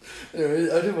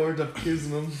 Anyway, I didn't want to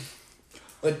kissing them.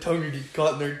 My tongue would get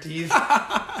caught in their teeth.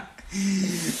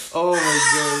 Oh my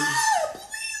god.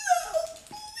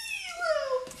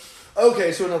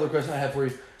 Okay, so another question I have for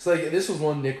you. So like this was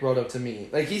one Nick brought up to me.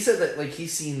 Like he said that like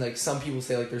he's seen like some people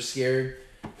say like they're scared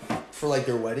for like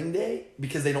their wedding day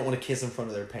because they don't want to kiss in front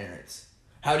of their parents.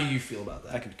 How do you feel about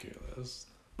that? I could care less.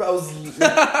 But I was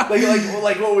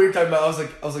like what we were talking about. I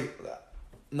was like,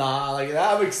 nah. Like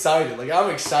I'm excited. Like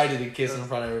I'm excited to kiss in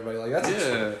front of everybody. Like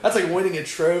that's like winning a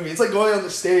trophy. It's like going on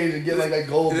the stage and getting like that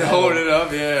gold. Hold it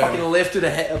up, yeah. Fucking lift it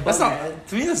above That's your not. head.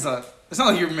 To me, that's not. It's not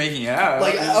like you're making out.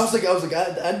 Like I was like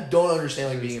I don't understand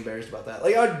like being embarrassed about that.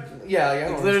 Like I don't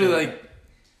literally understand like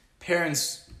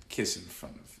parents kiss in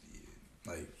front of you.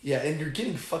 Like yeah, and you're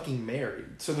getting fucking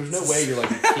married, so there's no way you're like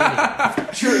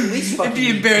kidding. Sure, at least fucking. It'd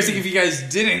be embarrassing if you guys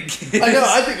didn't kiss. I know.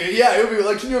 I think it would be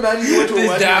like. Can you imagine you went to a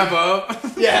wedding? Dab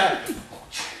up. Yeah.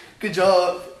 Good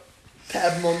job.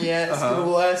 Tap him on the ass. Give him a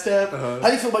little ass tap. How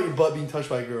do you feel about your butt being touched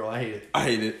by a girl? I hate it. I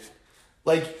hate it.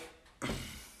 Like.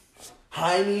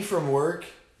 High me from work.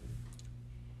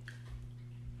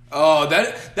 Oh,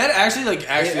 that actually makes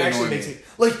me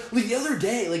like the other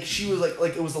day. Like she was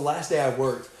like it was the last day I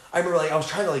worked. I remember like I was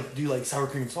trying to like do like sour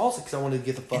cream and salsa because I wanted to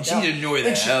get the fuck out. And she annoyed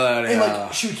the hell out of you. And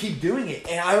like she would keep doing it,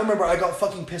 and I remember I got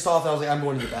fucking pissed off. And I was like, I'm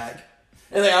going to the back.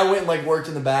 And like I went and like worked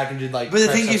in the back and did like. But the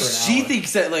thing is, she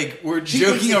thinks that like we're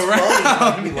joking around.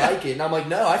 Funny, and we like it, and I'm like,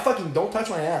 no, I fucking don't touch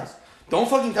my ass. Don't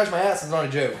fucking touch my ass. It's not a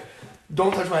joke.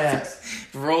 Don't touch my ass.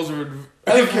 Roles were.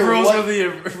 I don't care roles what. were the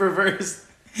reversed.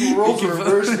 Roles were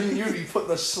reversed. You'd be putting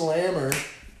the slammer.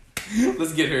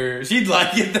 Let's get her. She'd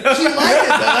like it though. She'd like it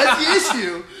though. That's the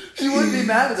issue. She wouldn't be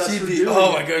mad at us for doing oh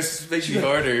it. my gosh, this makes me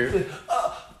harder.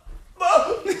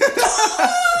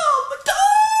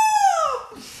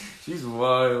 She's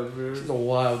wild, bro. She's a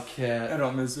wild cat. I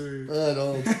don't miss her.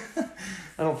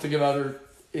 I don't think about her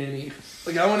any.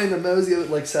 Like I went into Mosey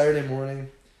like Saturday morning.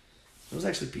 It was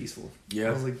actually peaceful. Yeah.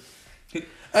 I was like,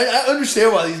 I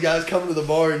understand why these guys come to the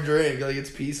bar and drink. Like it's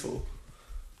peaceful.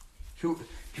 Who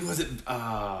was it?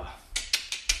 Bob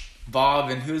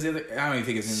and who was the other? I don't even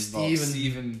think his name is Bob.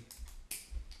 Steven.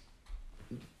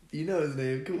 You know his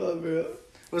name. Come on, bro.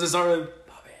 Was it start with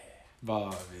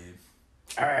Bobby?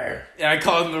 Yeah, I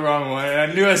called him the wrong one, and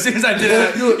I knew as soon as I did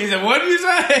it. He said, "What did you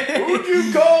say? Who'd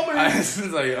you call me?" I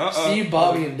was like, Steve,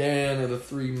 Bobby, and Dan are the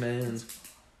three men.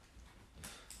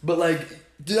 But like,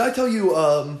 did I tell you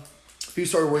who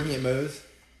started working at Moe's?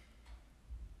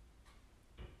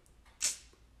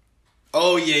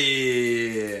 Oh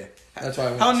yeah. That's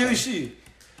why. How new is she?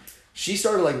 She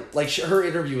started her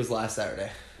interview was last Saturday.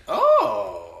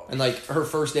 Oh. And like her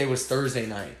first day was Thursday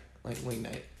night, like wing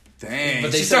night. Dang.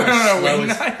 But they she started on a wing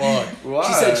night. Why?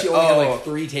 She said she only had like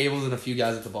 3 tables and a few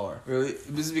guys at the bar. Really?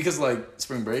 Was it because like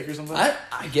spring break or something?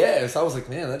 I guess. I was like,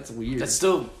 man, that's weird. That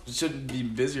still shouldn't be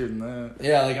busier than that.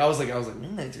 Yeah, like I was like,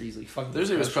 wing nights are easily fucking.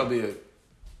 Thursday was probably a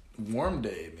warm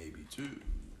day, maybe too.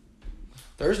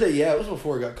 Thursday, yeah, it was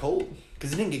before it got cold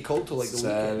because it didn't get cold till like the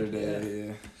Saturday. weekend.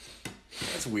 Yeah.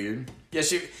 That's weird. Yeah,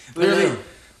 she literally.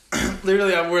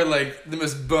 Literally, I wear like the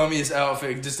most bummiest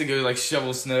outfit just to go like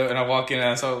shovel snow, and I walk in and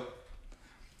I saw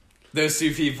those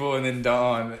 2 people, and then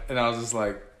Dawn, and I was just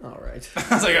like, all right.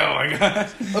 I was like, oh my gosh.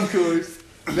 Of course.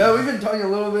 Yeah, we've been talking a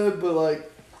little bit, but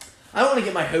like, I don't want to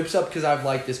get my hopes up because I've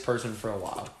liked this person for a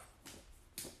while.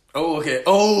 Oh, okay.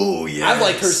 Oh, yeah. I've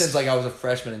liked her since like I was a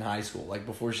freshman in high school, like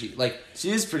before she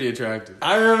is pretty attractive.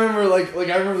 I remember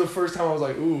I remember the first time I was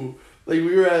like, ooh, like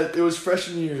we were it was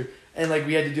freshman year. And, like,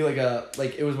 we had to do,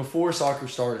 it was before soccer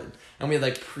started. And we had,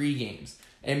 like, pre-games.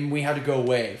 And we had to go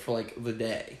away for, like, the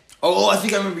day. Oh, I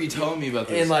think I remember you telling me about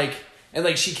this.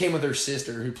 And she came with her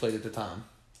sister who played at the time.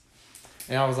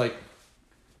 And I was like,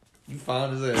 you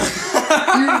fine as hell. You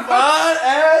fine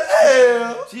as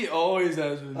hell. She always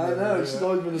has been. I know. She's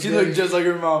always been a She looked just like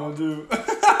her mama, too.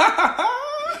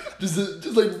 just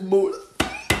like more.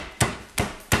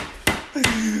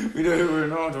 We know who we're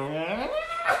not.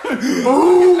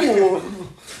 Oh,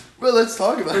 well, let's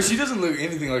talk about it. She doesn't look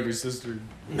anything like her sister.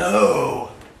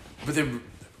 No, but they.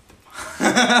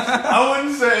 I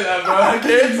wouldn't say that, bro. I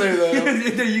can't say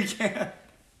that. No, you can't.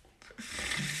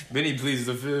 Benny pleads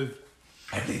the fifth.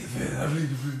 I plead the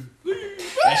fifth.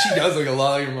 Yeah, she does look a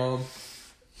lot like her mom.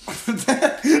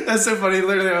 That's so funny.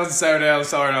 Literally on Saturday I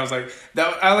saw her and I was like,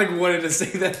 I wanted to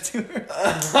say that to her.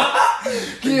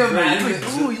 Can you imagine?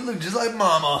 Ooh, you look just like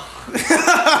mama.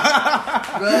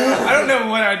 I don't know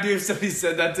what I'd do if somebody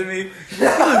said that to me.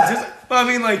 I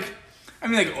mean like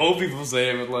old people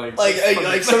say it, but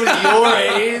like somebody your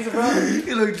age, bro.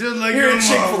 You look just like you're your at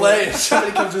Chick-fil-A and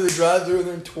somebody comes through the drive-thru and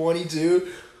they're 22.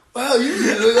 Wow, you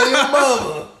look like your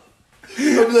mama.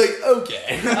 I'll be like,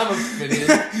 okay, I'm offended.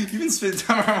 You've been spending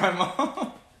time around my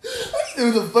mom. I don't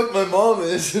know who the fuck my mom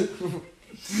is.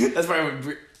 That's probably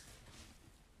what...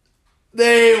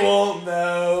 They won't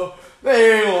know.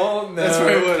 They won't know. That's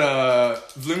probably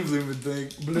what Bloom Bloom would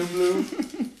think. Bloom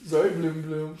Bloom. Sorry, Bloom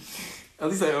Bloom. At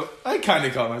least I kind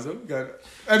of call myself.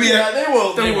 I mean, yeah, they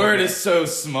won't. The word is so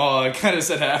small. I kind of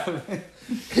said half of it.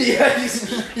 Yeah, you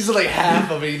said like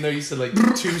half of it, even though you said like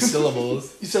 2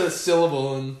 syllables. You said a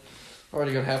syllable and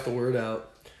already got half the word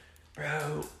out.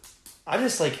 Bro, I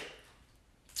just like...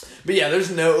 But yeah,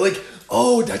 there's no, like...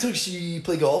 Oh, did I tell you she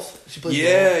played golf? She played golf.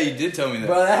 Yeah, you did tell me that.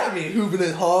 Bro, that had me hooping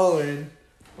and hollering.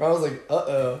 Where I was like,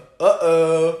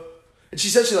 uh-oh. And she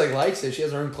said she like likes it. She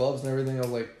has her own clubs and everything. I was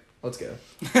like, let's go.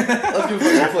 Let's go fucking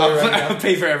play right now. I'll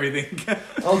pay for everything.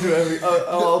 I'll do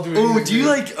I'll do Oh, do you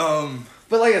like,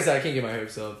 But like I said, I can't get my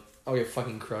hopes up. I'll get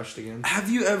fucking crushed again. Have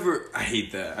you ever... I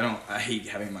hate that. I hate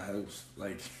having my hopes,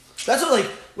 like... That's what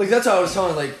like that's what I was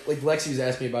telling like Lexi was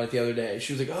asking me about it the other day.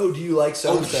 She was like, "Oh, do you like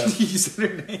so and so?" You said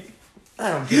her name. I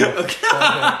don't care.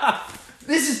 Okay.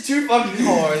 This is too fucking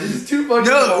hard. This is too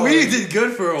fucking hard. No, we did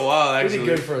good for a while. Actually, we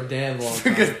did good for a damn long for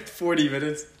time. good 40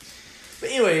 minutes.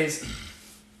 But anyways,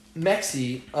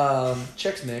 Mexi,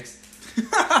 Chex Mix.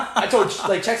 I told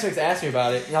like Chex Mix asked me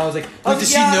about it, and I was like, Did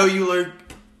she know you learned?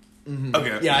 Mm-hmm.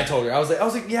 Okay. Yeah, I told her. I was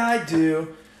like, yeah, I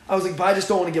do. I was like, but I just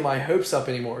don't want to get my hopes up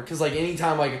anymore. Because, like,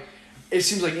 anytime, like, it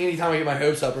seems like anytime I get my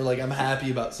hopes up or, like, I'm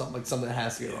happy about something, like, something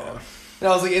has to go wrong. And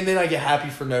I was like, and then I get happy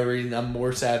for no reason. I'm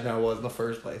more sad than I was in the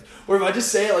first place. Or if I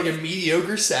just say it like a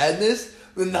mediocre sadness,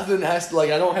 then nothing has to, like,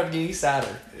 I don't have to get any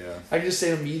sadder. Yeah. I can just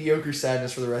say a mediocre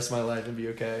sadness for the rest of my life and be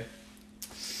okay.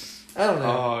 I don't know.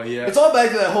 Oh, yeah. It's all back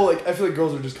to that whole, like, I feel like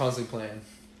girls are just constantly playing.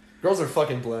 Girls are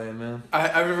fucking playing, man.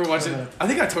 I remember watching, I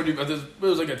think I told you about this, it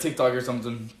was like a TikTok or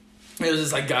something. It was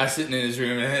just like guy sitting in his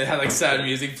room and it had like sad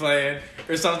music playing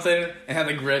or something and had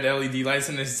like red LED lights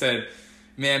and it said,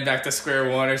 "Man, back to square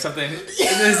one" or something. And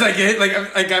it's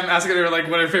like I'm asking her like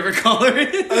what her favorite color is.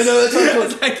 I know, that's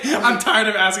what it's like I'm tired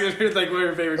of asking her like what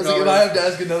her favorite color is. Like, if I have to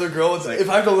ask another girl, it's like, if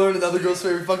I have to learn another girl's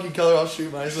favorite fucking color, I'll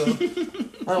shoot myself.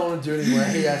 I don't want to do it anymore. I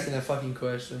hate asking that fucking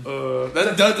question.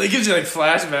 That gives you like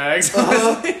flashbacks.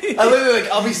 I literally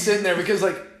like I'll be sitting there because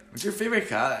like, what's your favorite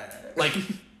color? Like,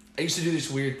 I used to do this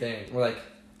weird thing where like,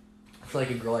 for like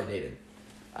a girl I dated,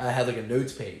 I had like a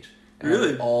notes page. And I had,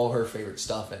 Really? like, all her favorite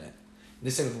stuff in it.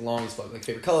 This thing was long as fuck. Like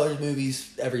favorite colors,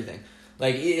 movies, everything.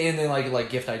 Like and then like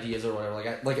gift ideas or whatever.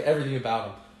 Like everything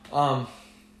about them.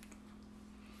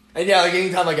 And yeah, like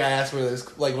anytime like I ask for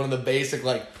this, like one of the basic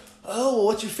like, oh, well,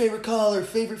 what's your favorite color,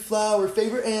 favorite flower,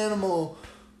 favorite animal?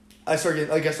 I start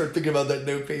thinking about that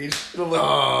note page. And I'm like,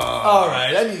 all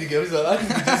right, I need to go. I need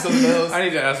to do something else. I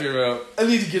need to ask her about. I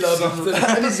need to get up.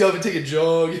 I need to go up and take a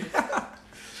jog.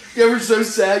 You ever so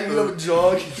sad you get up and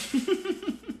jog?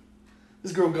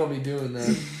 This girl got me doing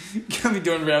that. Got me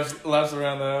doing laps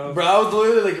around the house. Bro, I was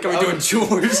literally like... Got me doing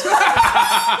chores.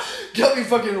 Got me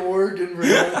fucking working, bro.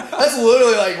 That's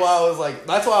literally like why I was like...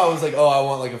 That's why I was like, oh, I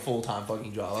want like a full-time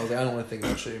fucking job. I was like, I don't want to think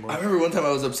about shit anymore. I remember one time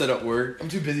I was upset at work. I'm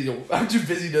too busy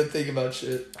to think about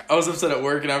shit. I was upset at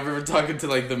work and I remember talking to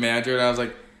like the manager and I was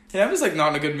like, hey, I'm just like not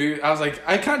in a good mood. I was like,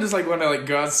 I kind of just like want to like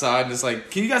go outside and just like,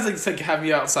 can you guys like have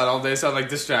me outside all day so I'm like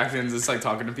distracted and just like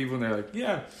talking to people and they're like,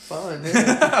 yeah. Fine,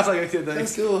 yeah. I was like, okay,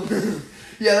 thanks. That's cool.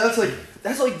 Yeah,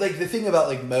 that's like the thing about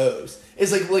like Moe's.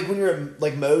 Is like when you're at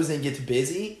like Moe's and it gets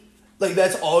busy, like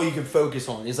that's all you can focus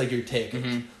on is like your tickets.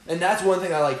 Mm-hmm. And that's one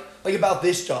thing I like about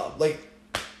this job. Like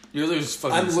You're literally just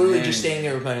fucking I'm literally just standing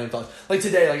there with my own thoughts. Like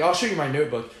today, like I'll show you my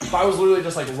notebook. But I was literally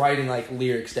just like writing like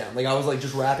lyrics down. Like I was like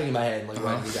just rapping in my head and like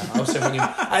writing it down. I was so fucking.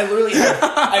 I literally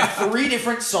have 3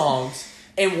 different songs.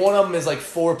 And one of them is like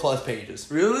 4+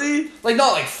 pages. Really? Like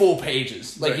not like full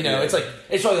pages. Like you know, yeah. it's like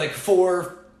it's probably like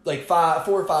 4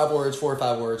 or 5 words, 4 or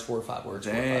 5 words, 4 or 5 words.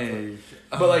 Dang.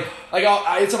 But like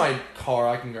it's in my car.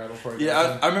 I can grab it for you.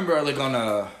 Yeah, I remember like on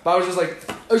a. But I was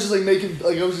just like making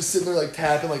like I was just sitting there like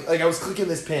tapping like I was clicking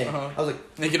this pen. I was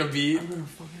like making a beat. I'm gonna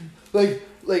fucking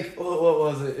like what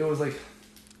was it? It was like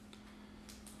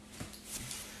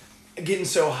getting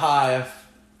so high.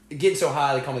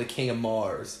 They call me the King of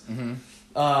Mars. Mm-hmm.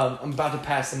 I'm about to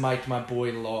pass the mic to my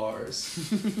boy Lars.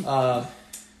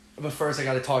 But first I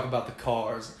gotta talk about the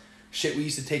cars. Shit, we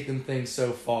used to take them things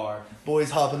so far.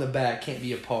 Boys hop in the back, can't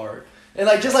be apart. And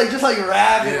like just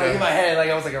rapping like in my head, like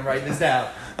I was like, I'm writing this down.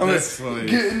 That's funny.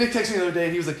 Nick texted me the other day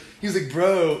and he was like,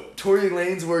 bro, Tory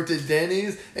Lanez worked at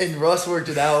Denny's and Russ worked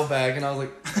at Outback, and I was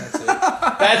like, that's it.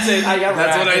 That's it. I got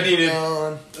That's what I rapping needed.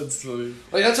 on. That's funny.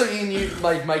 Like that's what you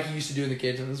like Mikey used to do in the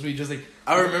kitchen. Is we just like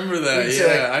I remember that. we'd Yeah,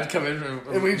 say, I'd come in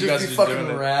and we'd you just guys be were fucking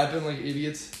doing it. rapping like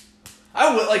idiots.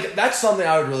 I would like that's something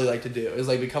I would really like to do is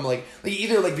like become like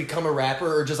either like become a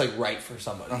rapper or just like write for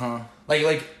somebody.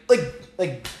 Like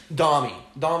Dami.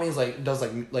 Dami is like does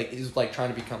like is like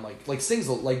trying to become like sings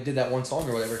like did that one song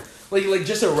or whatever. Like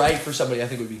just to write for somebody I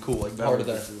think would be cool, like part of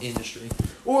the industry.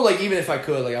 Or like even if I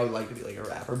could, like I would like to be like a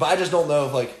rapper. But I just don't know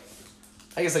if like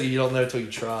I guess like you don't know until you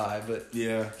try, but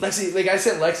yeah. Lexi, like I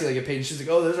sent Lexi like a page. She's like,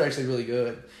 "Oh, those are actually really good."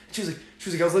 And she was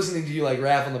like, "I was listening to you like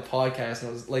rap on the podcast, and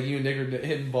I was like, you and Nick are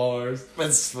hitting bars."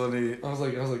 That's funny. I was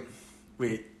like,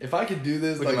 wait, if I could do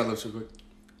this, look like, at my lips real quick.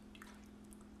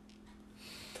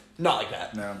 Not like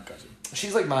that. No, gotcha.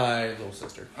 She's like my little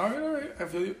sister. All right, I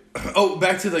feel you. Oh,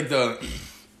 back to like the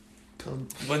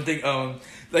one thing.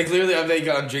 Like literally, I've like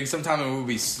gotten drinks sometime and it will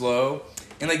be slow.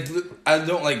 And, like, I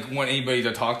don't, like, want anybody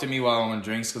to talk to me while I'm on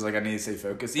drinks because, like, I need to stay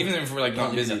focused. Even if we're, like,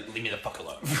 not busy. Leave me the fuck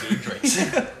alone. Drinks.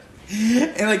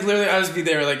 And, like, literally, I just be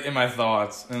there, like, in my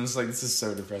thoughts. And I'm just like, this is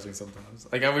so depressing sometimes.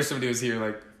 Like, I wish somebody was here,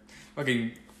 like,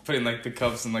 fucking putting, like, the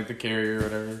cups in, like, the carrier or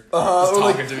whatever. Just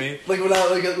talking to me. Like, when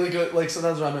I, like,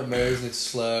 sometimes when I'm at Moe's and it's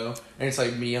slow, and it's,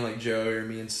 like, me and, like, Joe or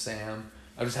me and Sam.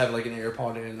 I just have like an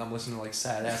AirPod in and I'm listening to like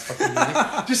sad ass fucking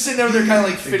music. Just sitting over there kind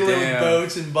of like fiddling with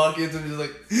boats and buckets and just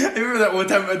like. I remember that one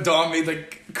time a dog made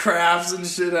like crafts and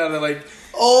shit out of like.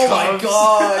 Oh cups. my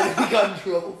god! He got in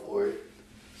trouble for it.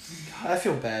 God, I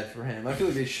feel bad for him. I feel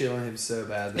like they shit on him so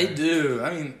bad. They do.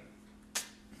 I mean.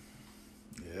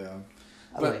 Yeah.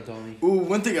 I like Donnie. Ooh,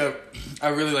 one thing I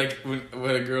really like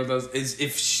when a girl does is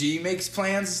if she makes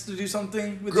plans to do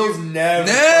something with girls you.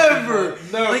 Never.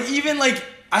 No. Like even like.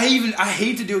 I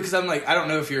hate to do it because I'm like, I don't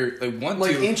know if you're like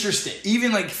like interested.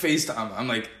 Even like FaceTime, I'm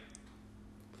like,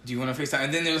 do you want to FaceTime?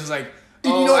 And then there's like,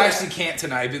 I actually can't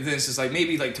tonight. But then it's just like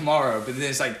maybe like tomorrow. But then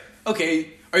it's like,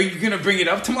 okay, are you gonna bring it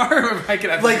up tomorrow? Or am I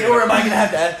gonna have to or am I gonna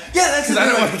have to ask? Yeah, that's because I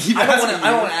don't want to keep. I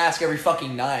don't want to ask every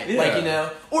fucking night. Yeah. Like you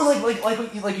know, or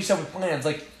like you said with plans,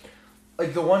 like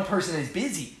the one person is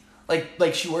busy.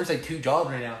 Like she works like 2 jobs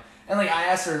right now. And, like, I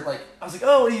asked her, like, I was like,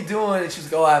 oh, what are you doing? And she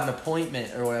was like, oh, I have an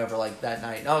appointment or whatever, like, that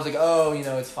night. And I was like, oh, you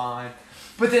know, it's fine.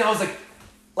 But then I was like,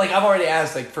 I've already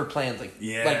asked, like, for plans, like,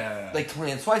 like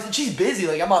plans twice. And she's busy.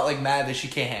 Like, I'm not, like, mad that she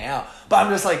can't hang out. But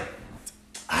I'm just like,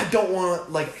 I don't want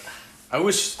to, like, I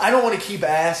don't want to keep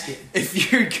asking.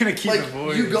 If you're going to keep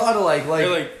avoiding. You got to,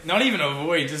 like, not even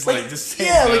avoid, just, just say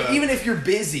yeah, like, even if you're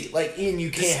busy, like, and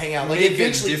you can't hang out, like,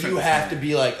 eventually you have to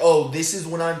be like, oh, this is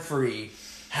when I'm free.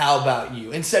 How about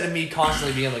you? Instead of me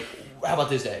constantly being like, how about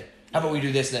this day? How about we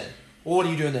do this then? Well, what are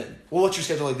you doing then? Well, what's your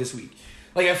schedule like this week?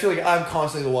 Like, I feel like I'm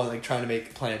constantly the one, like, trying to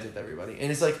make plans with everybody. And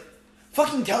it's like,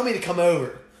 fucking tell me to come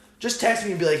over. Just text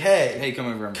me and be like, hey, come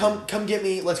over. Come get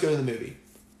me. Let's go to the movie.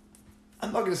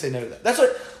 I'm not going to say no to that. That's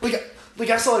what, like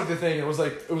I saw, like, the thing. It was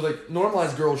like,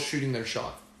 normalized girls shooting their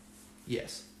shot.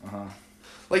 Yes. Uh-huh.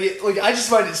 Like, I just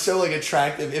find it so, like,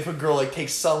 attractive if a girl, like,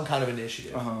 takes some kind of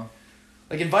initiative. Uh-huh.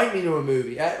 Like, invite me to a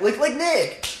movie. Like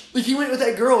Nick. Like, he went with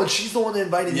that girl, and she's the one that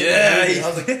invited him to the movie. I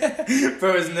was like...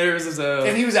 Bro, was nervous as hell.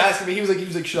 And he was asking me, he was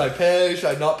like, should I pay?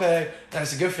 Should I not pay? And I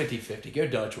said, go 50-50. Go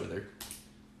Dutch with her.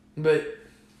 But,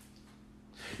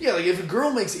 yeah, like, if a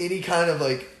girl makes any kind of,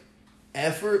 like,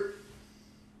 effort,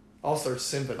 I'll start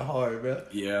simping hard, bro.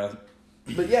 Yeah.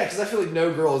 But, yeah, because I feel like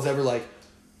no girl is ever, like,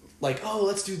 oh,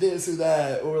 let's do this or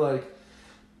that. Or, like...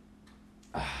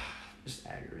 just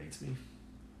aggravates me.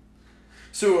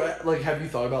 So, like, have you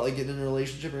thought about, like, getting in a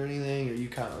relationship or anything? Or you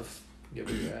kind of get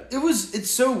where you're at? It's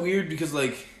so weird because,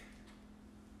 like...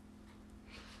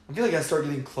 I feel like I start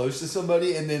getting close to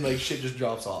somebody and then, like, shit just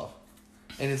drops off.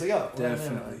 And it's like, oh.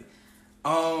 Definitely.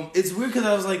 It's weird because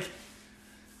I was like...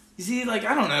 You see, like,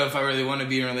 I don't know if I really want to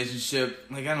be in a relationship.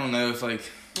 Like, I don't know if, like...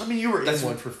 I mean, you were in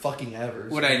one for fucking ever.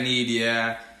 What I need,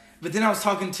 yeah. But then I was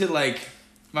talking to, like,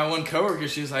 my one coworker.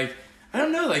 She was like, I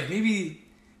don't know, like, maybe...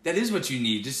 That is what you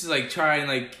need. Just to, like, try and,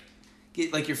 like,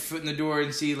 get, like, your foot in the door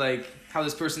and see, like, how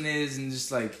this person is and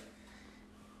just, like...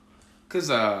 Because,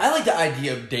 I like the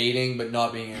idea of dating but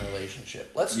not being in a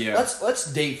relationship. Let's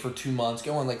date for 2 months.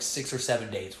 Go on, like, 6 or 7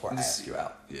 dates before I ask you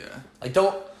out. Yeah. Like,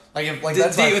 don't... Like, if, like,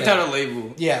 that's date without a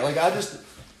label. Yeah, like, I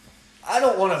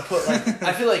don't want to put, like...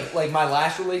 I feel like, my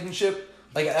last relationship...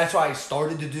 Like, that's what I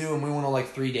started to do, and we went on, like,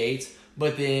 3 dates...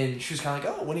 But then she was kind of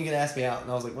like, oh, when are you going to ask me out? And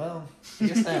I was like, well, I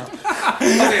guess now.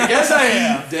 I guess I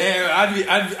am.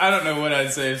 Damn, I don't know what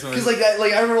I'd say. Because, like,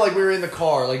 I remember, like, we were in the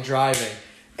car, like, driving.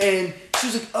 And she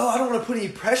was like, oh, I don't want to put any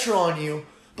pressure on you.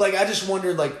 But, like, I just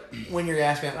wondered, like, when you're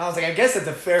asking me out. And I was like, I guess that's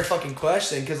a fair fucking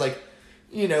question. Because, like,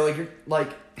 you know, like, you're, like,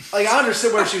 I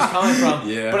understood where she was coming from.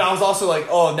 Yeah. But I was also like,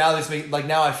 oh, now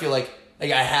now I feel like I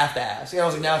have to ask. And I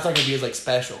was like, now it's not going to be as, like,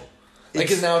 special. Like,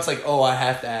 because now it's like, oh, I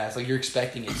have to ask. Like, you're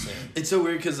expecting it soon. It's so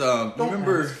weird because,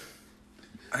 remember...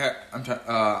 I'm trying.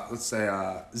 Let's say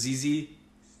ZZ.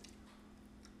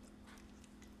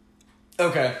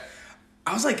 Okay.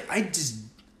 I was like, I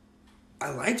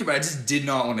liked her, but I just did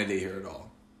not want to date her at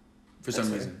all, for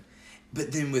some reason.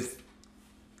 But then with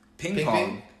Ping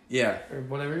Pong, yeah, or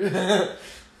whatever.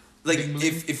 like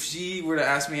if she were to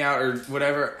ask me out or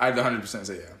whatever, I'd 100%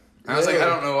 say yeah. I was like, I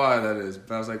don't know why that is,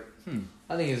 but I was like,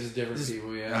 I think it's just different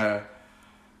people, yeah.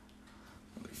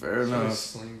 Fair enough.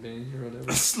 Sling bean or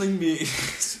whatever. Sling bean.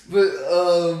 But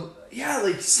yeah,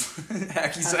 like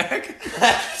hacky sack.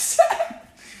 Hacky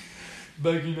sack.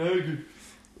 Baggy nugget.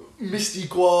 Misty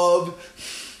Quab.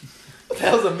 What the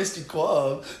hell's a Misty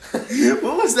Quab?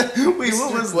 What was that? Wait,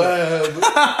 what was that?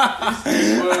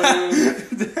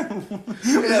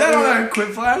 Was that on our Quip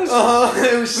Flash?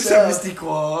 It was What's that Misty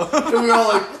Quab? And we were all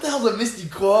like, what the hell's a Misty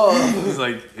Quab? It was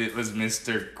like, it was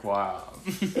Mr.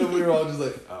 Quab. And we were all just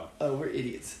like, oh, we're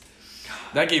idiots.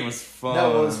 That game was fun. That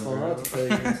was fun. I have to play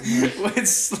it.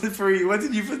 What's slippery? What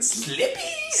did you put? Slippy?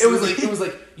 It was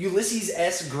like Ulysses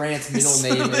S. Grant's middle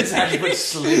name is how you put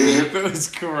Slippy. It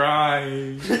was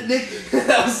crying. Nick,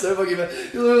 that was so fucking bad.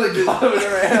 He literally got him and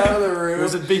ran out of the room. It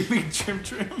was a big trim.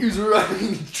 He was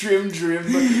running trim.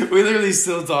 We literally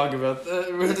still talk about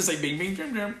that. We're just like bing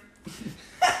trim.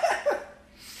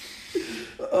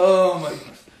 Oh my gosh.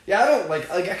 Yeah, I don't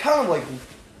I kind of like,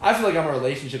 I feel like I'm a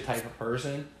relationship type of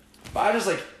person. But I just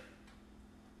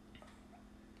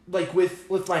like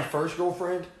with my first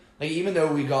girlfriend, like even though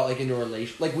we got like into a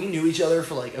relation, like we knew each other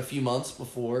for like a few months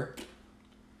before,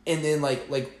 and then like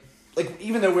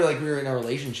even though we were in a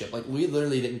relationship, like we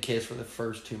literally didn't kiss for the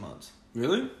first 2 months.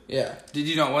 Really? Yeah. Did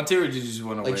you not want to, or did you just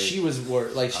want to wait? Like she was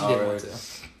like she didn't want to.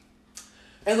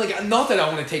 And like not that I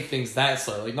want to take things that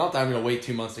slow, like not that I'm gonna wait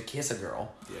 2 months to kiss a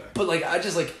girl. Yeah. But like I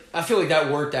just like I feel like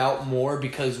that worked out more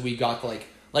because we got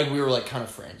like we were like kind of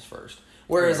friends first.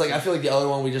 Whereas like I feel like the other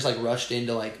one we just like rushed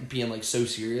into like being like so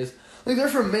serious. Like there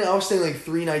for a minute I was staying like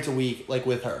 3 nights a week like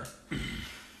with her.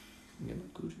 Wait,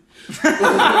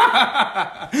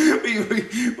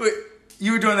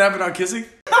 you were doing that but not kissing?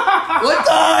 What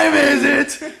time is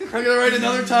it? I'm gonna write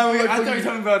another time. I thought you were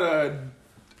talking about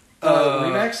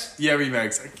Remax? Yeah,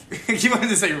 Remax. You wanted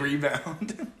to say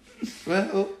rebound.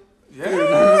 Well,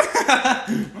 yeah.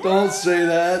 Don't say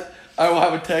that. I will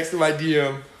have a text in my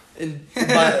DM in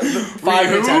 5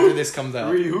 minutes after this comes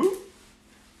out. Who?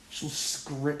 She'll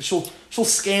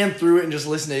scan through it and just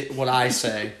listen to what I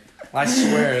say. I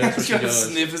swear that's what she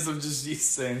does. Snippets of just you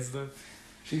saying stuff.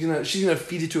 She's gonna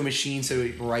feed it to a machine so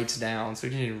it writes down, so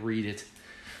you can even read it.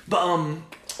 But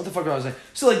what the fuck was I saying?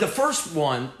 So like the first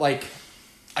one, like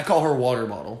I call her Water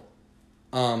Bottle,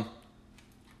 and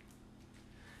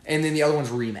then the other one's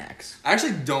Remax. I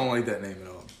actually don't like that name at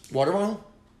all. Water Bottle?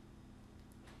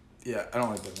 Yeah, I don't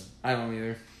like that name. I don't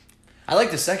either. I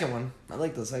like the second one.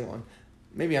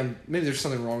 Maybe there's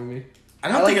something wrong with me.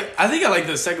 I think I like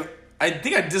the second. I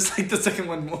think I dislike the second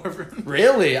one more.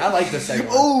 Really? I like the second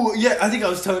one. Oh, yeah, I think I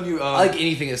was telling you. I like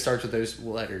anything that starts with those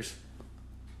letters.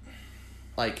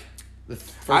 Like, the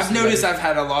first I've noticed letters. I've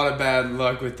had a lot of bad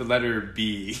luck with the letter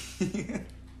B.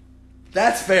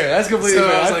 That's fair. That's completely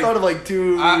fair. I thought of like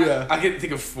 2. I can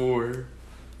think of 4.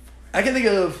 I can think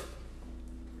of...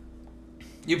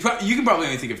 You can probably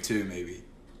only think of 2, maybe.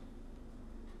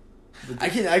 I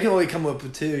can only come up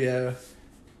with 2, yeah.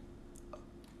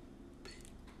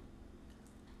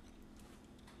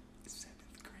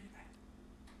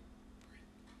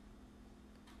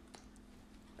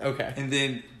 Okay. And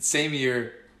then same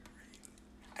year,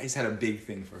 I just had a big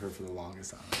thing for her for the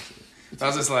longest time. Actually. So I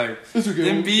was just like,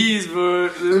 them bees, bro.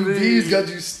 Them bees got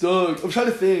you stuck. I'm trying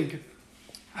to think.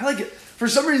 I like it. For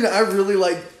some reason, I really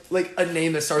like a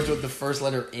name that starts with the first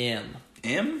letter M.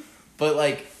 M? But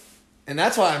like, and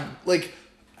that's why I'm like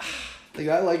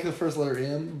I like the first letter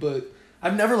M, but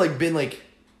I've never like been like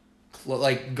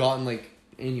gotten like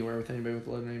anywhere with anybody with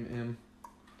the letter name M.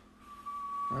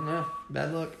 I don't know.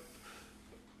 Bad luck.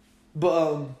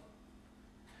 But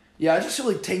yeah, I just feel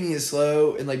like taking it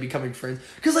slow and like becoming friends.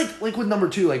 Cause like with number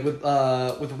 2, like with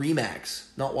Remax,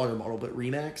 not Water Bottle, but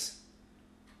Remax.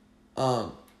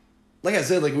 Like I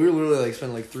said, like we were literally like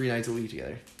spending like 3 nights a week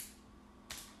together.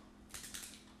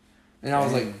 And I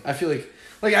was like, I feel like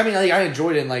I mean like I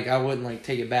enjoyed it and like I wouldn't like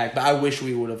take it back, but I wish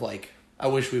we would have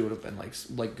been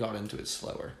like got into it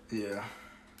slower. Yeah.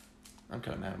 I'm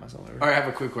kind of mad at myself. All right, I have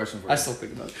a quick question for you. I still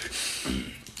think about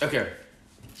it. Okay.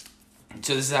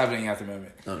 So this is happening at the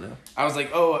moment. Oh no. I was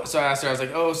like, so I asked her, I was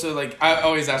like, so like, I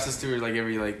always ask this to her like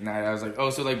every like night. I was like,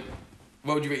 so like,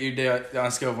 what would you rate your day on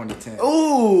a scale of 1 to 10?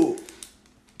 Oh.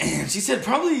 And she said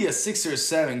probably a 6 or a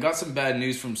 7. Got some bad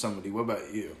news from somebody. What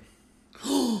about you?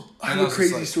 I have a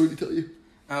crazy story to tell you.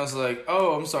 I was like,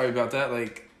 oh, I'm sorry about that.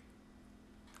 Like,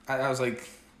 I was like,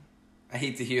 I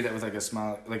hate to hear that with like a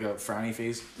smile, like a frowny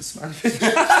face. Smiley face.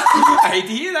 I hate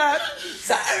to hear that.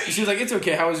 Sorry. She was like, it's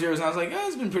okay. How was yours? And I was like, oh,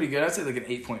 it's been pretty good. I'd say like an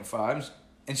 8.5.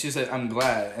 And she said, I'm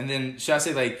glad. And then should I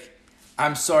say like,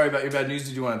 I'm sorry about your bad news.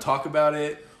 Did you want to talk about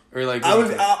it? Or like, I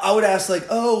would ask like,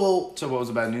 oh well. So what was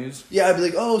the bad news? Yeah, I'd be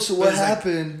like, oh, so what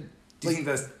happened? Do you think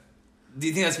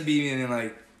that's being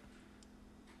like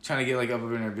trying to get like up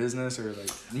in her business or like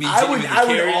me? I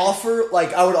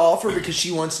would offer because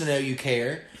she wants to know you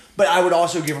care, but I would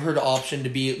also give her the option to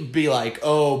be like,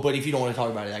 oh, but if you don't want to talk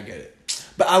about it, I get it.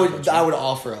 But I would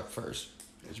offer up first.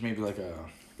 It's maybe like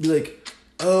be like,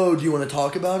 oh, do you want to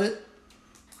talk about it?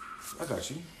 I got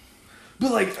you.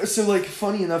 But like, so like,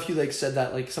 funny enough, you like said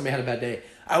that like somebody had a bad day.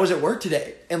 I was at work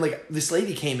today, and like this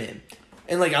lady came in,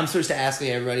 and like I'm supposed to ask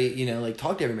like everybody, you know, like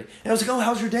talk to everybody, and I was like, oh,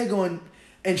 how's your day going?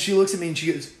 And she looks at me and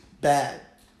she goes, bad.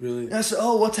 Really? And I said,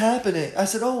 oh, what's happening? I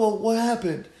said, oh, well, what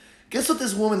happened? Guess what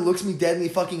this woman looks me dead in the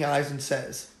fucking eyes and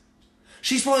says?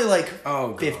 She's probably like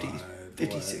 50,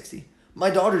 60. My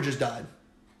daughter just died.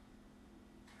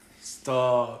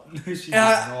 Stop. She's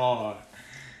not.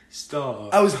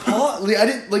 Stop. I was I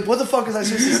didn't like. What the fuck was I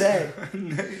supposed to say?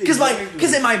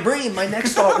 Because in my brain, my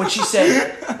next thought when she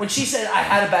said I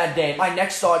had a bad day, my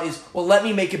next thought is, well, let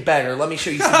me make it better. Let me show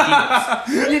you some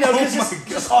deals. You know, because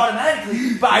just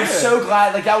automatically. But I'm so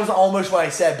glad. Like that was almost what I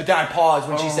said. But then I paused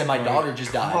when she said my daughter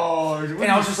just died, and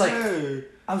I was just like.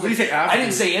 What did you say after? I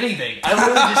didn't say anything.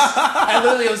 I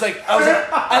literally said,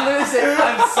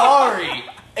 I'm sorry.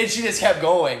 And she just kept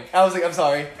going. I was like, I'm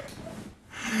sorry.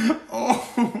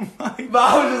 Oh my god. But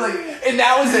I was just like, and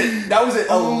that was it. That was at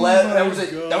 11.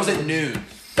 That was at noon.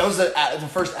 That was the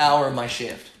first hour of my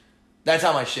shift. That's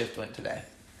how my shift went today.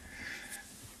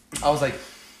 I was like,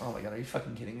 oh my god, are you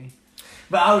fucking kidding me?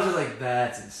 But I was just like,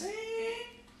 that's insane.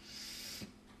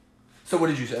 So what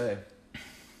did you say?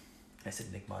 I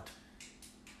said Nick Mutt.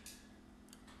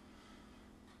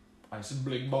 I said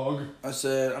Big Bog. I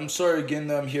said, I'm sorry again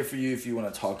that I'm here for you if you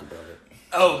want to talk about it.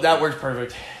 Oh, that works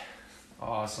perfect.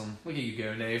 Awesome. Look at you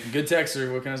go, Dave. Good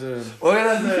texter. What can I say? What can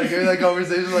I say? Give me that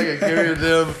conversation like a carry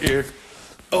them here.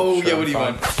 Oh, yeah, what do you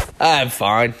want? I'm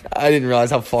fine. I didn't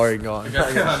realize how far you'd gone.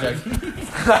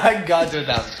 I got to it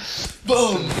now.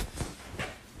 Boom.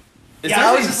 It's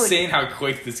actually insane how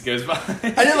quick this goes by.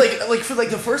 I did like for like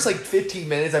the first like 15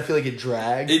 minutes, I feel like it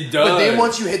dragged. It does. But then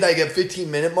once you hit like a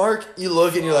 15-minute mark, you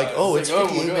look and you're like, oh, it's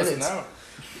 58 minutes.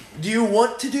 Do you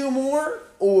want to do more,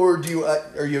 or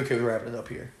are you okay with wrapping it up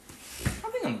here? I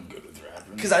think I'm good with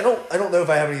wrapping. Because I don't know if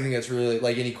I have anything that's really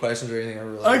like any questions or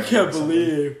anything. I can't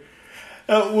believe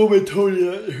that woman told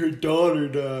you that her daughter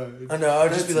died. I know. I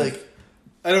would just be like,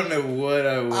 I don't know what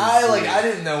I would. I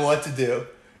didn't know what to do.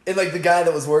 And, like, the guy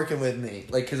that was working with me,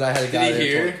 like, because I had a guy Did he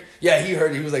hear? Yeah, he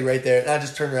heard. He was, like, right there. And I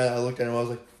just turned around and I looked at him. I was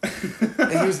like...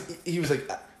 and he was like,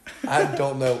 I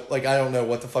don't know. Like, I don't know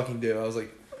what to fucking do. I was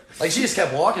like... Like, she just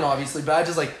kept walking, obviously. But I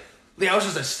just, like... I was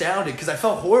just astounded because I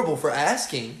felt horrible for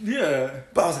asking. Yeah.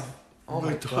 But I was like, oh,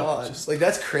 my God. Like,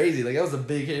 that's crazy. Like, that was a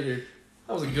big hitter.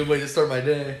 That was a good way to start my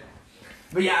day.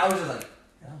 But, yeah, I was just like,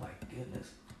 oh, my goodness.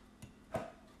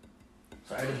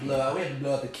 We had to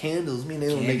blow out the candles. Me and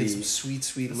they were making some sweet,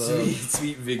 sweet love.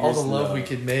 Sweet, vigorous all the love we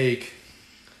could make.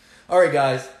 All right,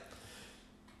 guys.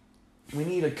 We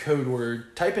need a code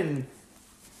word. Type in...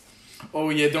 Oh,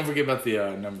 yeah, don't forget about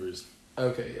the numbers.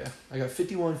 Okay, yeah. I got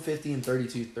 5150 and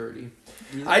 3230.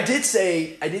 Really? I did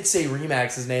say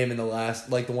Remax's name in the last,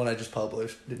 like the one I just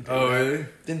published. Really?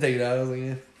 Didn't take it out. I was like,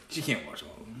 yeah. You can't watch all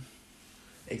of them.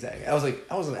 Exactly. I was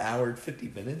an hour and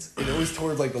 50 minutes, and it was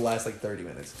towards like the last like 30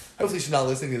 minutes. Hopefully she's not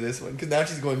listening to this one, because now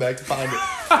she's going back to find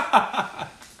it.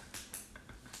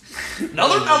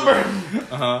 Another number!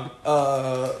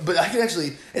 But I can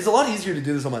actually... It's a lot easier to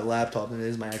do this on my laptop than it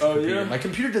is my actual computer. Yeah? My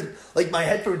computer doesn't... Like, my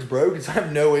headphones broke, so I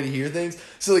have no way to hear things.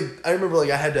 So, like, I remember,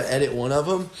 like, I had to edit one of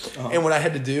them, and what I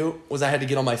had to do was I had to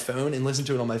get on my phone and listen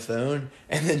to it on my phone,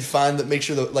 and then make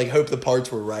sure that, like, hope the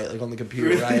parts were right, like, on the computer.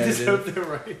 Really? I just hope they're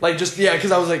right? Like, just... Yeah,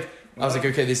 because I was like,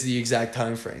 okay, this is the exact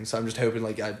time frame, so I'm just hoping,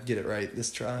 like, I'd get it right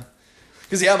this try.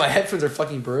 Because, yeah, my headphones are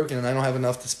fucking broken, and I don't have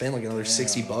enough to spend, like, another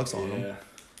 $60 on them.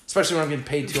 Especially when I'm getting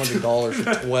paid $200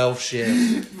 for 12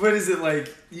 shifts. What is it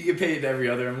like? You get paid every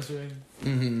other, I'm assuming?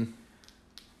 Mm-hmm.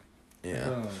 Yeah.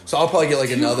 Oh, so I'll probably get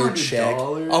like another check.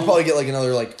 I'll probably get like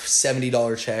another like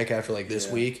 $70 check after like this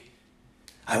week.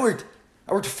 I worked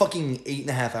fucking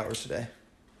 8.5 hours today.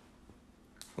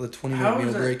 With a 20-minute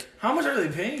meal break. How much are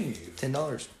they paying you?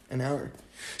 $10 an hour.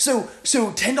 So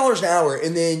 $10 an hour,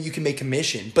 and then you can make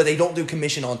commission, but they don't do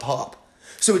commission on top.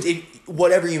 So it's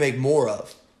whatever you make more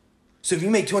of. So if you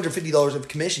make $250 of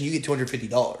commission, you get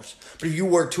 $250. But if you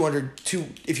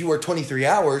work 23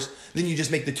 hours, then you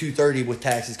just make the $230 with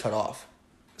taxes cut off.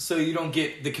 So you don't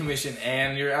get the commission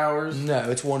and your hours? No,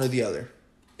 it's one or the other.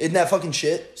 Isn't that fucking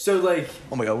shit? So like...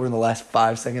 Oh my god, we're in the last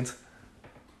 5 seconds.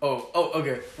 Oh,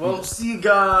 okay. Well, see you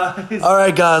guys. All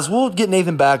right, guys, we'll get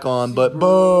Nathan back on, but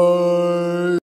bye.